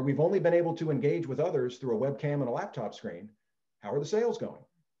 where we've only been able to engage with others through a webcam and a laptop screen. How are the sales going?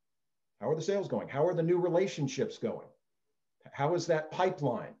 How are the sales going? How are the new relationships going? How is that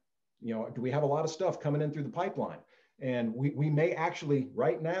pipeline? You know, do we have a lot of stuff coming in through the pipeline? And we may actually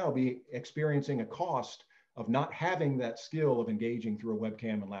right now be experiencing a cost of not having that skill of engaging through a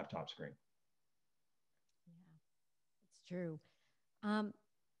webcam and laptop screen. Yeah, it's true.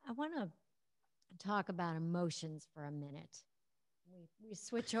 I want to talk about emotions for a minute. We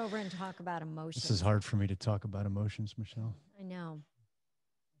switch over and talk about emotions. This is hard for me to talk about emotions, Michelle. I know.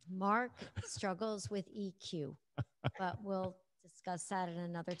 Mark struggles with EQ, but we'll discuss that at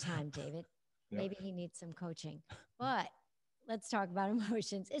another time, David. Yep. Maybe he needs some coaching. But let's talk about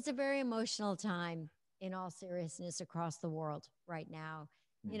emotions. It's a very emotional time in all seriousness across the world right now.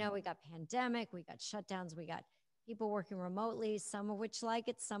 You know, we got pandemic, we got shutdowns, we got people working remotely, some of which like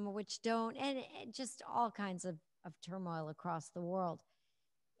it, some of which don't, and just all kinds of turmoil across the world.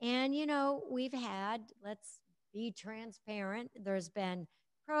 And, you know, we've had, let's be transparent, there's been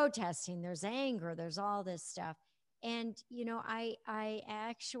protesting, there's anger, there's all this stuff. And, you know, I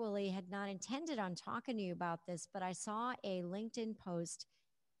actually had not intended on talking to you about this, but I saw a LinkedIn post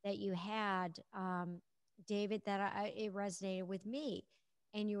that you had, David, that it resonated with me.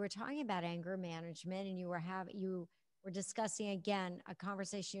 And you were talking about anger management, and you were discussing again a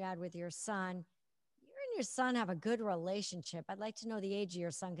conversation you had with your son. You and your son have a good relationship. I'd like to know the age of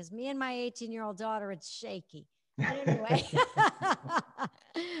your son, because me and my 18-year-old daughter, it's shaky. But anyway,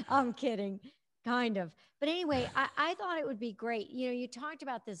 I'm kidding. Kind of. But anyway, I thought it would be great. You know, you talked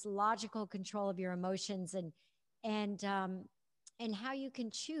about this logical control of your emotions and and how you can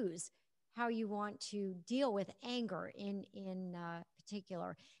choose how you want to deal with anger in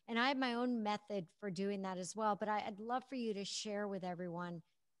particular. And I have my own method for doing that as well. But I'd love for you to share with everyone,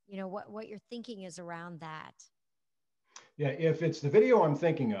 you know, what your thinking is around that. Yeah, if it's the video I'm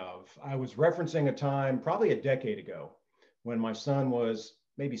thinking of, I was referencing a time probably a decade ago when my son was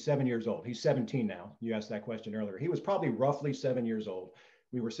maybe 7 years old. He's 17 now. You asked that question earlier. He was probably roughly 7 years old.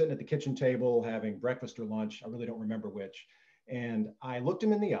 We were sitting at the kitchen table having breakfast or lunch. I really don't remember which. And I looked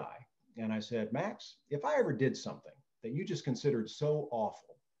him in the eye and I said, Max, if I ever did something that you just considered so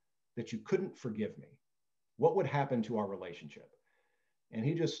awful that you couldn't forgive me, what would happen to our relationship? And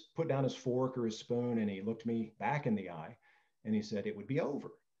he just put down his fork or his spoon and he looked me back in the eye and he said, it would be over.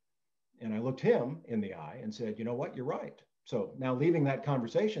 And I looked him in the eye and said, you know what, you're right. So now leaving that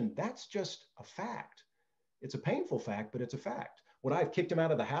conversation, that's just a fact. It's a painful fact, but it's a fact. Would I have kicked him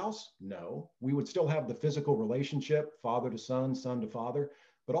out of the house? No. We would still have the physical relationship, father to son, son to father,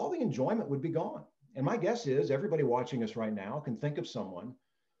 but all the enjoyment would be gone. And my guess is everybody watching us right now can think of someone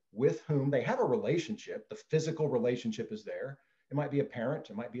with whom they have a relationship. The physical relationship is there. It might be a parent,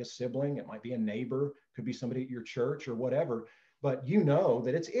 it might be a sibling, it might be a neighbor, could be somebody at your church or whatever. But you know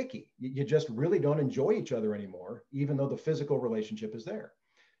that it's icky. You just really don't enjoy each other anymore, even though the physical relationship is there.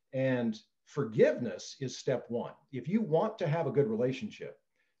 And forgiveness is step one. If you want to have a good relationship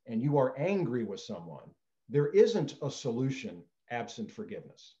and you are angry with someone, there isn't a solution absent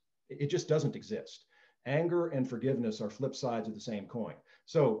forgiveness. It just doesn't exist. Anger and forgiveness are flip sides of the same coin.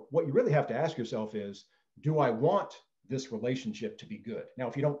 So, what you really have to ask yourself is, do I want this relationship to be good? Now,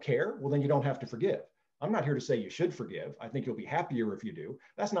 if you don't care, well, then you don't have to forgive. I'm not here to say you should forgive. I think you'll be happier if you do.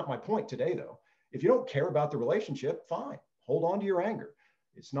 That's not my point today, though. If you don't care about the relationship, fine, hold on to your anger.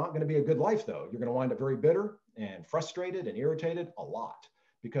 It's not going to be a good life, though. You're going to wind up very bitter and frustrated and irritated a lot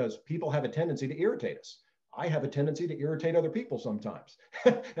because people have a tendency to irritate us. I have a tendency to irritate other people sometimes.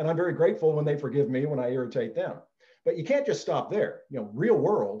 And I'm very grateful when they forgive me when I irritate them. But you can't just stop there. You know, real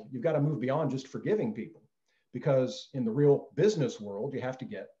world, you've got to move beyond just forgiving people because in the real business world, you have to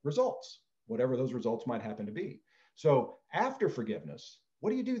get results, whatever those results might happen to be. So after forgiveness, what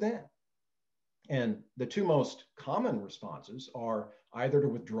do you do then? And the two most common responses are either to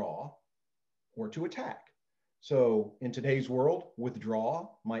withdraw or to attack. So in today's world, withdraw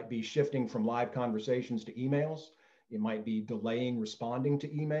might be shifting from live conversations to emails. It might be delaying responding to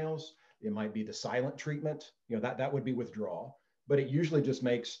emails. It might be the silent treatment. You know, that would be withdraw, but it usually just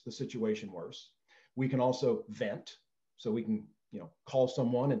makes the situation worse. We can also vent. So we can, call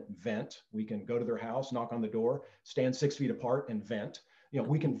someone and vent. We can go to their house, knock on the door, stand 6 feet apart and vent.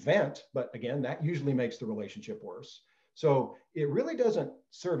 We can vent, but again, that usually makes the relationship worse. So it really doesn't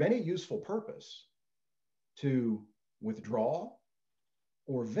serve any useful purpose to withdraw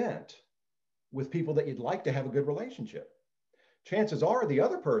or vent with people that you'd like to have a good relationship. Chances are the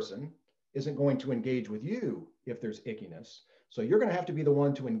other person isn't going to engage with you if there's ickiness. So you're going to have to be the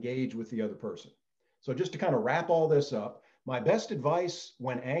one to engage with the other person. So just to kind of wrap all this up, my best advice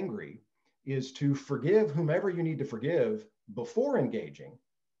when angry is to forgive whomever you need to forgive before engaging,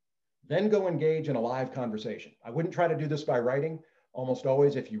 then go engage in a live conversation. I wouldn't try to do this by writing. Almost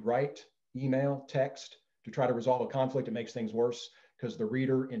always, if you write, email, text to try to resolve a conflict, it makes things worse because the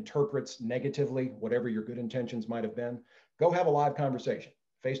reader interprets negatively whatever your good intentions might have been. Go have a live conversation,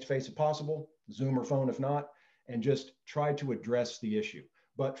 face to face if possible, Zoom or phone if not, and just try to address the issue.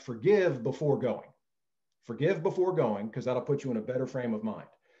 But forgive before going. Forgive before going, because that'll put you in a better frame of mind.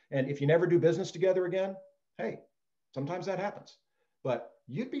 And if you never do business together again, hey, sometimes that happens. But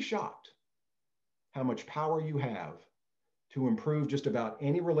you'd be shocked how much power you have to improve just about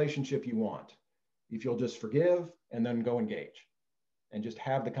any relationship you want if you'll just forgive and then go engage and just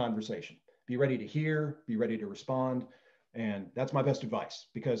have the conversation. Be ready to hear, be ready to respond. And that's my best advice,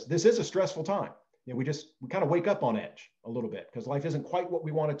 because this is a stressful time. We kind of wake up on edge a little bit because life isn't quite what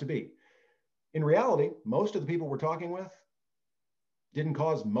we want it to be. In reality, most of the people we're talking with didn't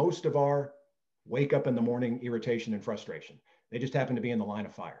cause most of our wake up in the morning irritation and frustration. They just happen to be in the line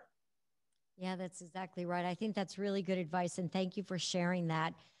of fire. Yeah, that's exactly right. I think that's really good advice. And thank you for sharing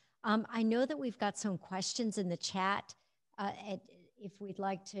that. I know that we've got some questions in the chat. If we'd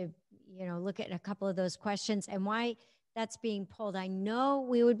like to, look at a couple of those questions and why that's being pulled. I know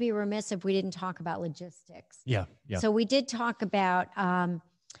we would be remiss if we didn't talk about logistics. Yeah. So we did talk about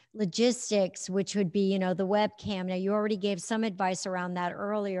logistics, which would be, the webcam. Now, you already gave some advice around that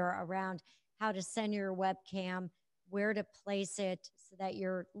earlier around how to send your webcam, where to place it so that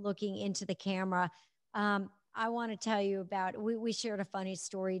you're looking into the camera. I want to tell you about, we shared a funny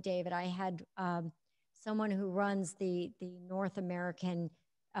story, David. I had someone who runs the North American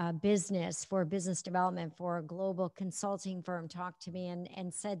business for business development for a global consulting firm talk to me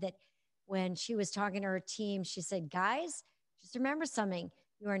and said that when she was talking to her team, she said, guys, just remember something.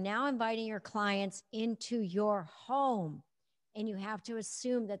 You are now inviting your clients into your home, and you have to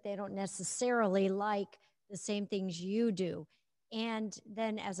assume that they don't necessarily like the same things you do. And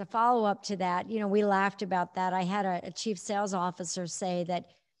then, as a follow up to that, we laughed about that. I had a chief sales officer say that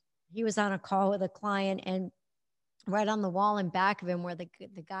he was on a call with a client, and right on the wall in back of him, where the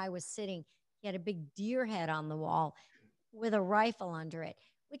guy was sitting, he had a big deer head on the wall with a rifle under it.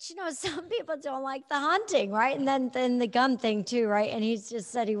 Which, some people don't like the hunting, right? And then the gun thing too, right? And he's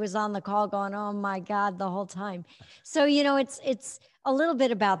just said he was on the call going, "Oh my God," the whole time. So it's a little bit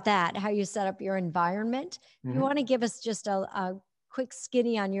about that, how you set up your environment. If you want to give us just a quick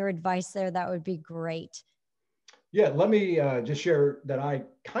skinny on your advice there, that would be great. Yeah, let me just share that I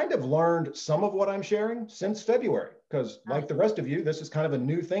kind of learned some of what I'm sharing since February, because like the rest of you, this is kind of a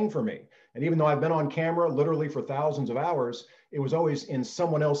new thing for me. And even though I've been on camera literally for thousands of hours, it was always in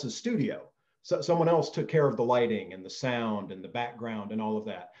someone else's studio. So someone else took care of the lighting and the sound and the background and all of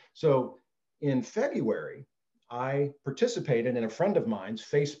that. So in February, I participated in a friend of mine's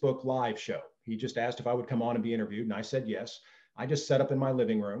Facebook Live show. He just asked if I would come on and be interviewed, and I said yes. I just set up in my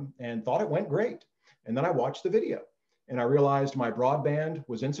living room and thought it went great. And then I watched the video and I realized my broadband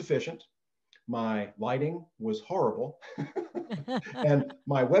was insufficient. My lighting was horrible and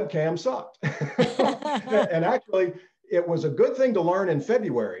my webcam sucked. And actually, it was a good thing to learn in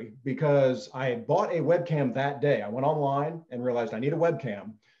February because I had bought a webcam that day. I went online and realized I need a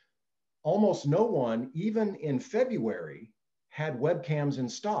webcam. Almost no one, even in February, had webcams in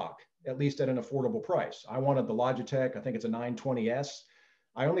stock, at least at an affordable price. I wanted the Logitech, I think it's a 920S.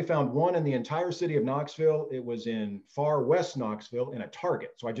 I only found one in the entire city of Knoxville. It was in far west Knoxville in a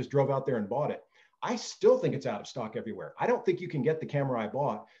Target. So I just drove out there and bought it. I still think it's out of stock everywhere. I don't think you can get the camera I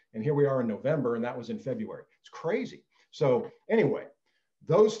bought. And here we are in November, and that was in February. It's crazy. So anyway,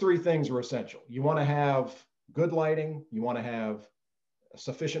 those three things are essential. You want to have good lighting, you want to have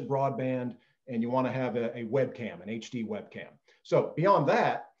sufficient broadband, and you want to have a webcam, an HD webcam. So beyond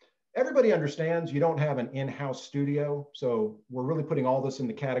that, everybody understands you don't have an in-house studio. So we're really putting all this in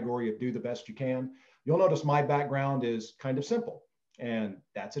the category of do the best you can. You'll notice my background is kind of simple, and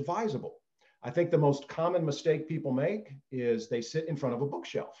that's advisable. I think the most common mistake people make is they sit in front of a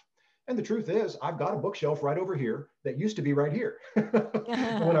bookshelf. And the truth is, I've got a bookshelf right over here that used to be right here.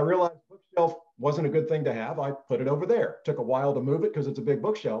 And when I realized bookshelf wasn't a good thing to have, I put it over there. It took a while to move it because it's a big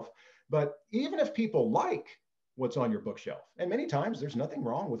bookshelf. But even if people like what's on your bookshelf, and many times there's nothing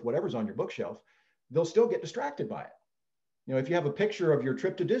wrong with whatever's on your bookshelf, they'll still get distracted by it. If you have a picture of your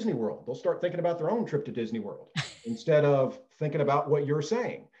trip to Disney World, they'll start thinking about their own trip to Disney World instead of thinking about what you're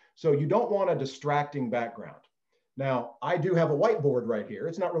saying. So you don't want a distracting background. Now, I do have a whiteboard right here.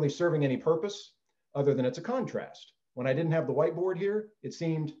 It's not really serving any purpose other than it's a contrast. When I didn't have the whiteboard here, it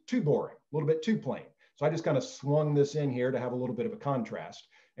seemed too boring, a little bit too plain. So I just kind of swung this in here to have a little bit of a contrast.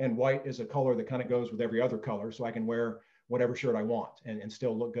 And white is a color that kind of goes with every other color, so I can wear whatever shirt I want and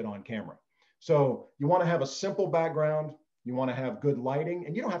still look good on camera. So you want to have a simple background. You want to have good lighting,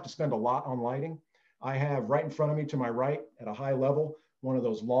 and you don't have to spend a lot on lighting. I have right in front of me to my right at a high level, one of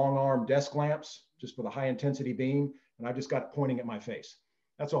those long arm desk lamps, just with a high intensity beam, and I just got it pointing at my face.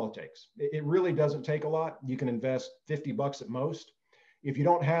 That's all it takes. It really doesn't take a lot. You can invest 50 bucks at most. If you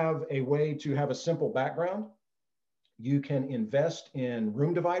don't have a way to have a simple background, you can invest in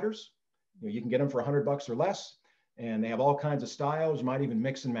room dividers. You can get them for 100 bucks or less, and they have all kinds of styles. You might even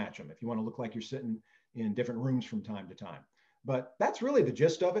mix and match them if you want to look like you're sitting in different rooms from time to time. But that's really the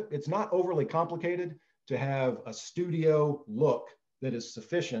gist of it. It's not overly complicated to have a studio look that is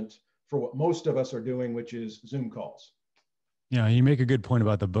sufficient for what most of us are doing, which is Zoom calls. Yeah, you make a good point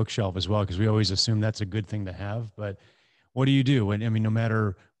about the bookshelf as well, because we always assume that's a good thing to have. But what do you do? I mean, no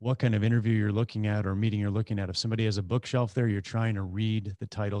matter what kind of interview you're looking at or meeting you're looking at, if somebody has a bookshelf there, you're trying to read the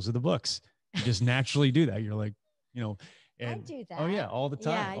titles of the books. You just naturally do that. You're like, and I do that. Oh yeah, all the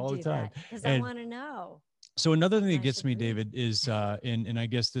time, yeah, all the time. Because I want to know. So another thing that gets me, David, is, and I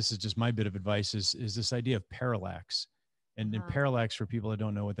guess this is just my bit of advice, is this idea of parallax. And parallax, for people that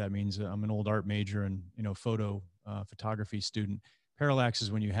don't know what that means, I'm an old art major and, photography student. Parallax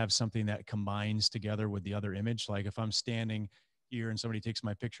is when you have something that combines together with the other image. Like if I'm standing here and somebody takes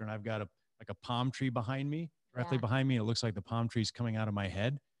my picture and I've got a palm tree behind me, directly behind me, it looks like the palm tree's coming out of my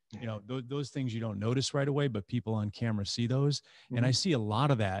head. You know, those things you don't notice right away, but people on camera see those. And I see a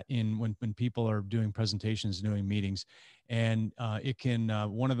lot of that in when people are doing presentations, doing meetings. And it can,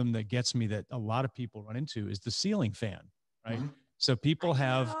 one of them that gets me that a lot of people run into is the ceiling fan, right? So people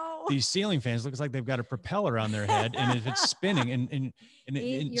have these ceiling fans, looks like they've got a propeller on their head, and if it's spinning and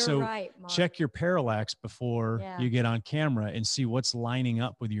You're so right, Mark. check your parallax before Yeah. you get on camera and see what's lining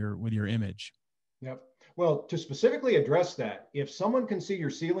up with your image. Yep. Well, to specifically address that, if someone can see your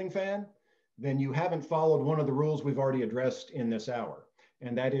ceiling fan, then you haven't followed one of the rules we've already addressed in this hour.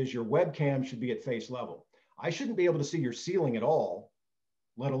 And that is your webcam should be at face level. I shouldn't be able to see your ceiling at all,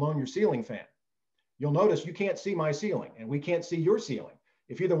 let alone your ceiling fan. You'll notice you can't see my ceiling and we can't see your ceiling.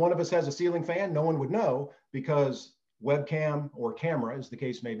 If either one of us has a ceiling fan, no one would know because webcam or camera, as the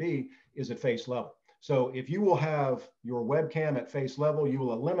case may be, is at face level. So if you will have your webcam at face level, you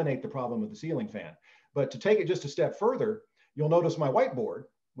will eliminate the problem with the ceiling fan. But to take it just a step further, you'll notice my whiteboard,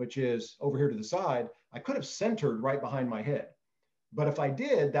 which is over here to the side, I could have centered right behind my head. But if I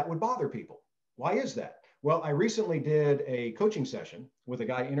did, that would bother people. Why is that? Well, I recently did a coaching session with a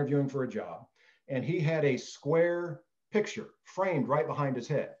guy interviewing for a job, and he had a square picture framed right behind his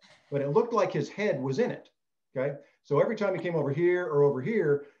head, but it looked like his head was in it. Okay. So every time he came over here or over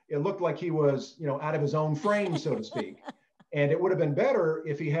here, it looked like he was, out of his own frame, so to speak. And it would have been better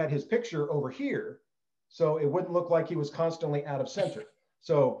if he had his picture over here, so it wouldn't look like he was constantly out of center.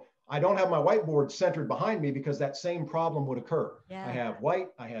 So I don't have my whiteboard centered behind me because that same problem would occur. Yeah. I have white,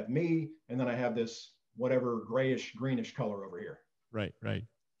 I have me, and then I have this whatever grayish, greenish color over here. Right.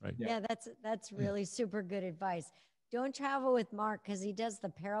 Yeah, that's really super good advice. Don't travel with Mark because he does the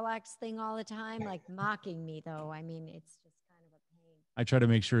parallax thing all the time, like mocking me though. I mean, it's just kind of a pain. I try to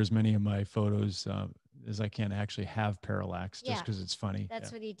make sure as many of my photos as I can actually have parallax just because it's funny.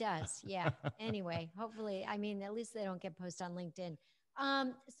 That's what he does. Yeah. Anyway, hopefully, I mean, at least they don't get posted on LinkedIn.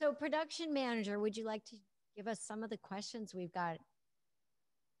 So production manager, would you like to give us some of the questions we've got?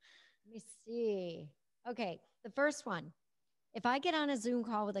 Let me see. Okay. The first one, if I get on a Zoom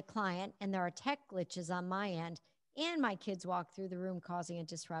call with a client and there are tech glitches on my end and my kids walk through the room causing a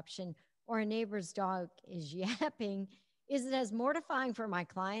disruption or a neighbor's dog is yapping, is it as mortifying for my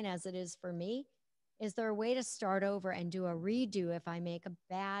client as it is for me? Is there a way to start over and do a redo if I make a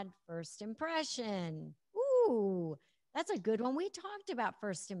bad first impression? Ooh, that's a good one. We talked about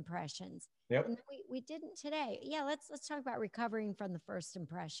first impressions. Yep. And we didn't today. Yeah, let's talk about recovering from the first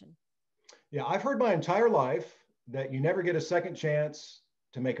impression. Yeah, I've heard my entire life that you never get a second chance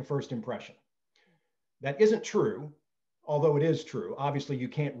to make a first impression. That isn't true, although it is true. Obviously, you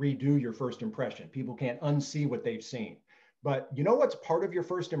can't redo your first impression. People can't unsee what they've seen. But you know what's part of your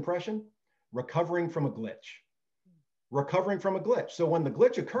first impression? Recovering from a glitch. Recovering from a glitch. So when the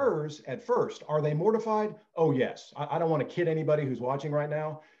glitch occurs at first, are they mortified? Oh, yes. I don't want to kid anybody who's watching right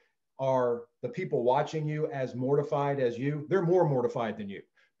now. Are the people watching you as mortified as you? They're more mortified than you,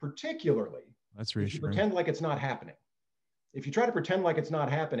 particularly if you pretend like it's not happening. If you try to pretend like it's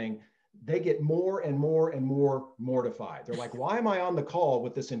not happening, they get more and more and more mortified. They're like, why am I on the call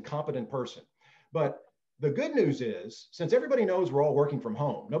with this incompetent person? But the good news is, since everybody knows we're all working from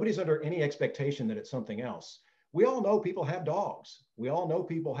home, nobody's under any expectation that it's something else. We all know people have dogs. We all know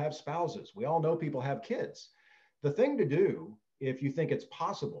people have spouses. We all know people have kids. The thing to do, if you think it's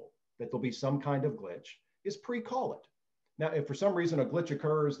possible that there'll be some kind of glitch, is pre-call it. Now, if for some reason a glitch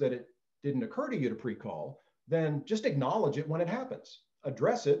occurs that it didn't occur to you to pre-call, then just acknowledge it when it happens.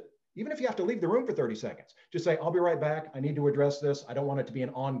 Address it, even if you have to leave the room for 30 seconds. Just say, I'll be right back. I need to address this. I don't want it to be an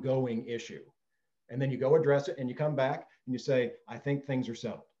ongoing issue. And then you go address it and you come back and you say, I think things are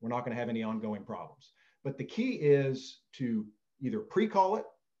settled. We're not going to have any ongoing problems. But the key is to either pre-call it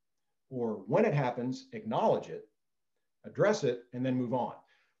or when it happens, acknowledge it, address it, and then move on.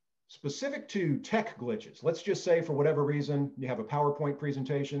 Specific to tech glitches, let's just say for whatever reason, you have a PowerPoint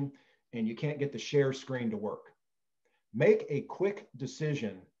presentation and you can't get the share screen to work. Make a quick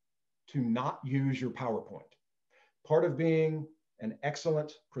decision to not use your PowerPoint. Part of being an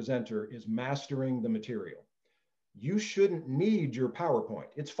excellent presenter is mastering the material. You shouldn't need your PowerPoint.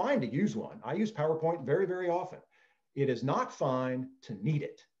 It's fine to use one. I use PowerPoint very, very often. It is not fine to need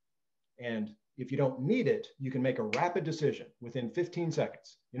it. And if you don't need it, you can make a rapid decision within 15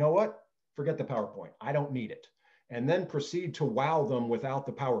 seconds. You know what? Forget the PowerPoint. I don't need it. And then proceed to wow them without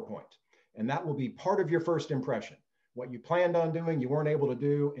the PowerPoint. And that will be part of your first impression. What you planned on doing, you weren't able to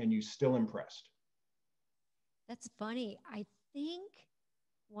do, and you still impressed. That's funny. I think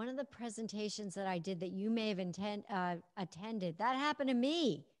one of the presentations that I did that you may have attended, that happened to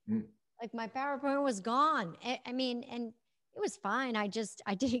me. Like my PowerPoint was gone. I mean, and it was fine. I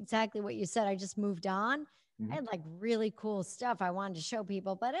did exactly what you said. I just moved on. I had like really cool stuff I wanted to show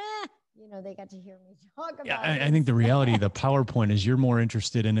people, but they got to hear me talk Yeah, about it I think the reality, instead. the PowerPoint is you're more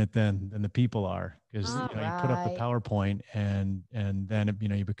interested in it than the people are, because All you put up the right. PowerPoint and then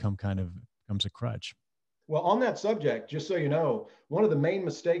you become becomes a crutch. Well, on that subject, just so you know, one of the main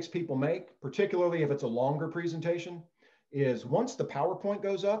mistakes people make, particularly if it's a longer presentation, is once the PowerPoint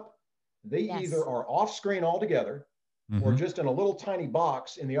goes up, they either Yes. are off screen altogether or Mm-hmm. just in a little tiny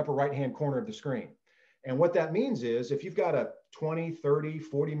box in the upper right-hand corner of the screen. And what that means is if you've got a 20, 30,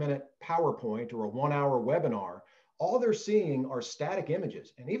 40-minute PowerPoint or a 1-hour webinar, all they're seeing are static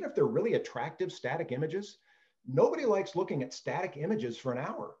images. And even if they're really attractive static images, nobody likes looking at static images for an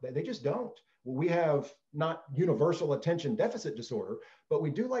hour. They just don't. We have not universal attention deficit disorder, but we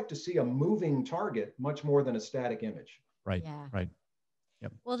do like to see a moving target much more than a static image. Right. Yeah. Right.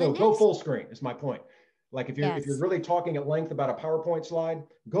 Yep. Well, the So go next, full screen is my point. Like if you're yes. really talking at length about a PowerPoint slide,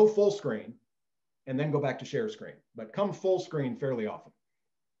 go full screen and then go back to share screen, but come full screen fairly often.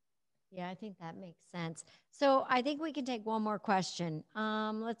 Yeah, I think that makes sense. So I think we can take one more question.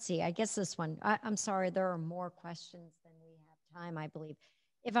 Let's see. I guess this one. I'm sorry, there are more questions than we have time, I believe.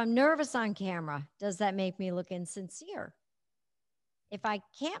 If I'm nervous on camera, does that make me look insincere? If I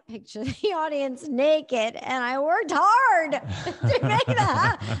can't picture the audience naked and I worked hard to make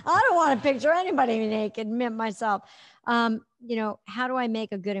that, I don't want to picture anybody naked, myself. How do I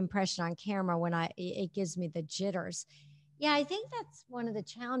make a good impression on camera when it gives me the jitters? Yeah, I think that's one of the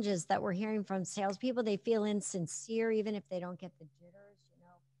challenges that we're hearing from salespeople. They feel insincere even if they don't get the jitters.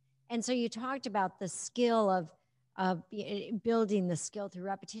 And so you talked about the skill of building the skill through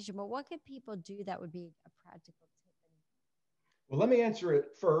repetition, but what could people do that would be a practical tip? Well, let me answer it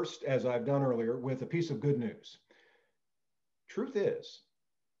first, as I've done earlier, with a piece of good news. Truth is,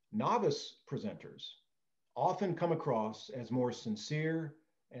 novice presenters often come across as more sincere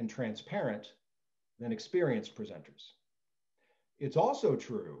and transparent than experienced presenters. It's also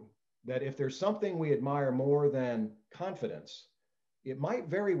true that if there's something we admire more than confidence, it might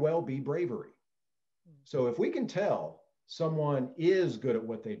very well be bravery. So if we can tell someone is good at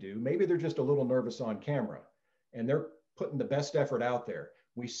what they do, maybe they're just a little nervous on camera and they're putting the best effort out there.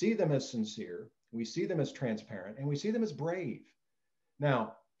 We see them as sincere, we see them as transparent, and we see them as brave.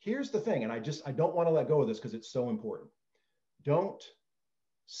 Now, here's the thing, and I don't want to let go of this because it's so important. Don't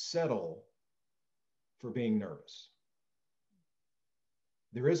settle for being nervous.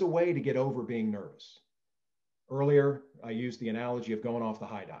 There is a way to get over being nervous. Earlier, I used the analogy of going off the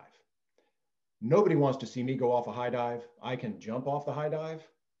high dive. Nobody wants to see me go off a high dive. I can jump off the high dive,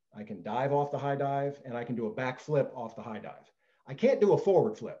 I can dive off the high dive, and I can do a back flip off the high dive. I can't do a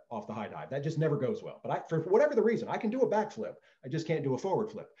forward flip off the high dive. That just never goes well. But for whatever the reason, I can do a back flip. I just can't do a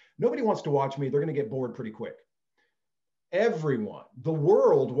forward flip. Nobody wants to watch me. They're going to get bored pretty quick. Everyone, the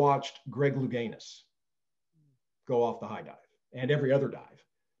world watched Greg Louganis go off the high dive and every other dive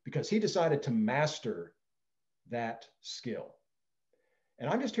because he decided to master that skill. And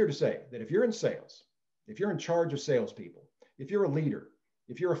I'm just here to say that if you're in sales, if you're in charge of salespeople, if you're a leader,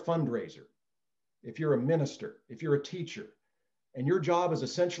 if you're a fundraiser, if you're a minister, if you're a teacher, and your job is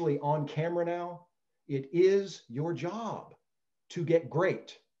essentially on camera now, it is your job to get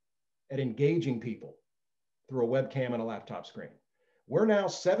great at engaging people through a webcam and a laptop screen. We're now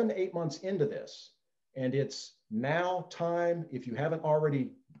 7 to 8 months into this, and it's now time, if you haven't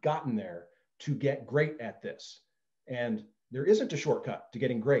already gotten there, to get great at this. And there isn't a shortcut to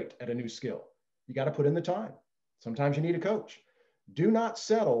getting great at a new skill. You got to put in the time. Sometimes you need a coach. Do not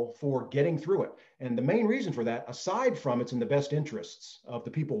settle for getting through it. And the main reason for that, aside from it's in the best interests of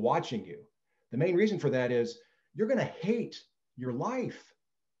the people watching you, the main reason for that is you're going to hate your life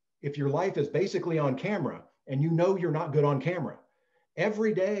if your life is basically on camera and you know you're not good on camera.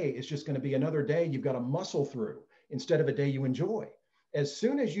 Every day is just going to be another day you've got to muscle through instead of a day you enjoy. As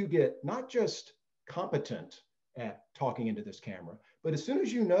soon as you get not just competent at talking into this camera, but as soon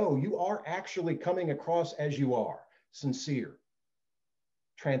as you know you are actually coming across as you are, sincere,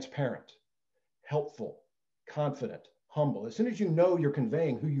 transparent, helpful, confident, humble. As soon as you know you're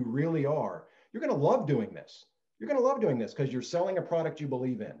conveying who you really are, you're going to love doing this. You're going to love doing this because you're selling a product you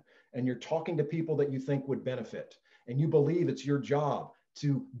believe in and you're talking to people that you think would benefit and you believe it's your job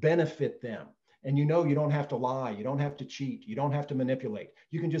to benefit them. And you know you don't have to lie, you don't have to cheat, you don't have to manipulate.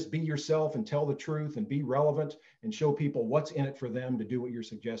 You can just be yourself and tell the truth and be relevant and show people what's in it for them to do what you're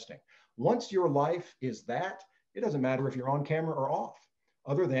suggesting. Once your life is that, it doesn't matter if you're on camera or off.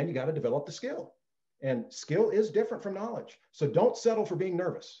 Other than you got to develop the skill. And skill is different from knowledge. So don't settle for being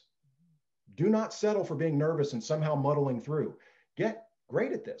nervous. Do not settle for being nervous and somehow muddling through. Get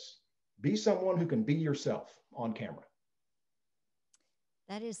great at this. Be someone who can be yourself on camera.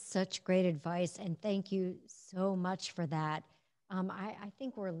 That is such great advice. And thank you so much for that. I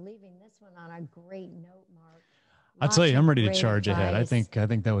think we're leaving this one on a great note, Mark. I'll tell Lots you, of I'm ready to great charge ahead. I advice.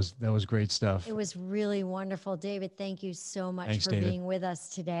 think that was great stuff. It was really wonderful. David, thank you so much Thanks, for David. being with us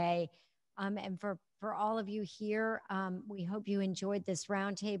today. And for all of you here, we hope you enjoyed this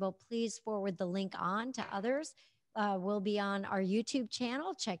roundtable. Please forward the link on to others. We'll be on our YouTube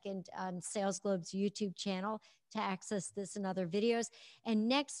channel. Check in on Sales Globe's YouTube channel to access this and other videos. And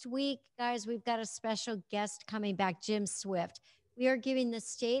next week, guys, we've got a special guest coming back, Jim Swift. We are giving the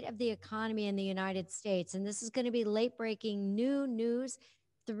state of the economy in the United States. And this is going to be late breaking new news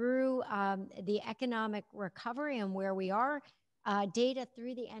through the economic recovery and where we are, data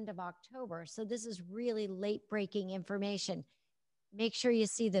through the end of October. So this is really late breaking information. Make sure you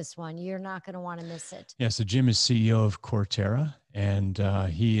see this one. You're not going to want to miss it. Yeah, so Jim is CEO of Cortera, and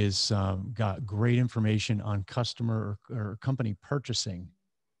he has got great information on customer or company purchasing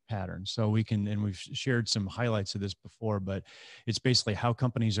patterns. So we can, and we've shared some highlights of this before, but it's basically how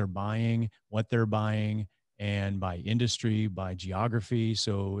companies are buying, what they're buying, and by industry, by geography.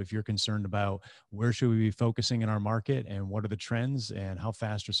 So if you're concerned about where should we be focusing in our market and what are the trends and how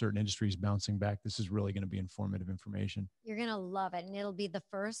fast are certain industries bouncing back, this is really going to be informative information. You're going to love it. And it'll be the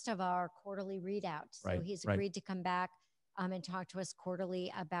first of our quarterly readouts. So Right, he's right. agreed to come back and talk to us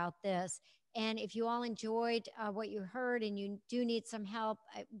quarterly about this. And if you all enjoyed what you heard and you do need some help,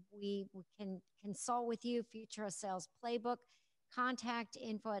 we can consult with you, Future of Sales Playbook, contact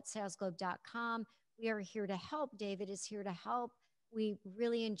info@salesglobe.com. We are here to help. David is here to help. We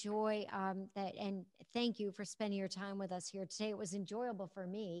really enjoy that. And thank you for spending your time with us here today. It was enjoyable for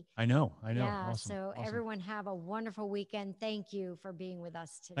me. I know. Yeah. Awesome. So Awesome. everyone have a wonderful weekend. Thank you for being with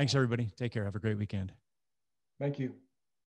us today. Thanks, everybody. Take care. Have a great weekend. Thank you.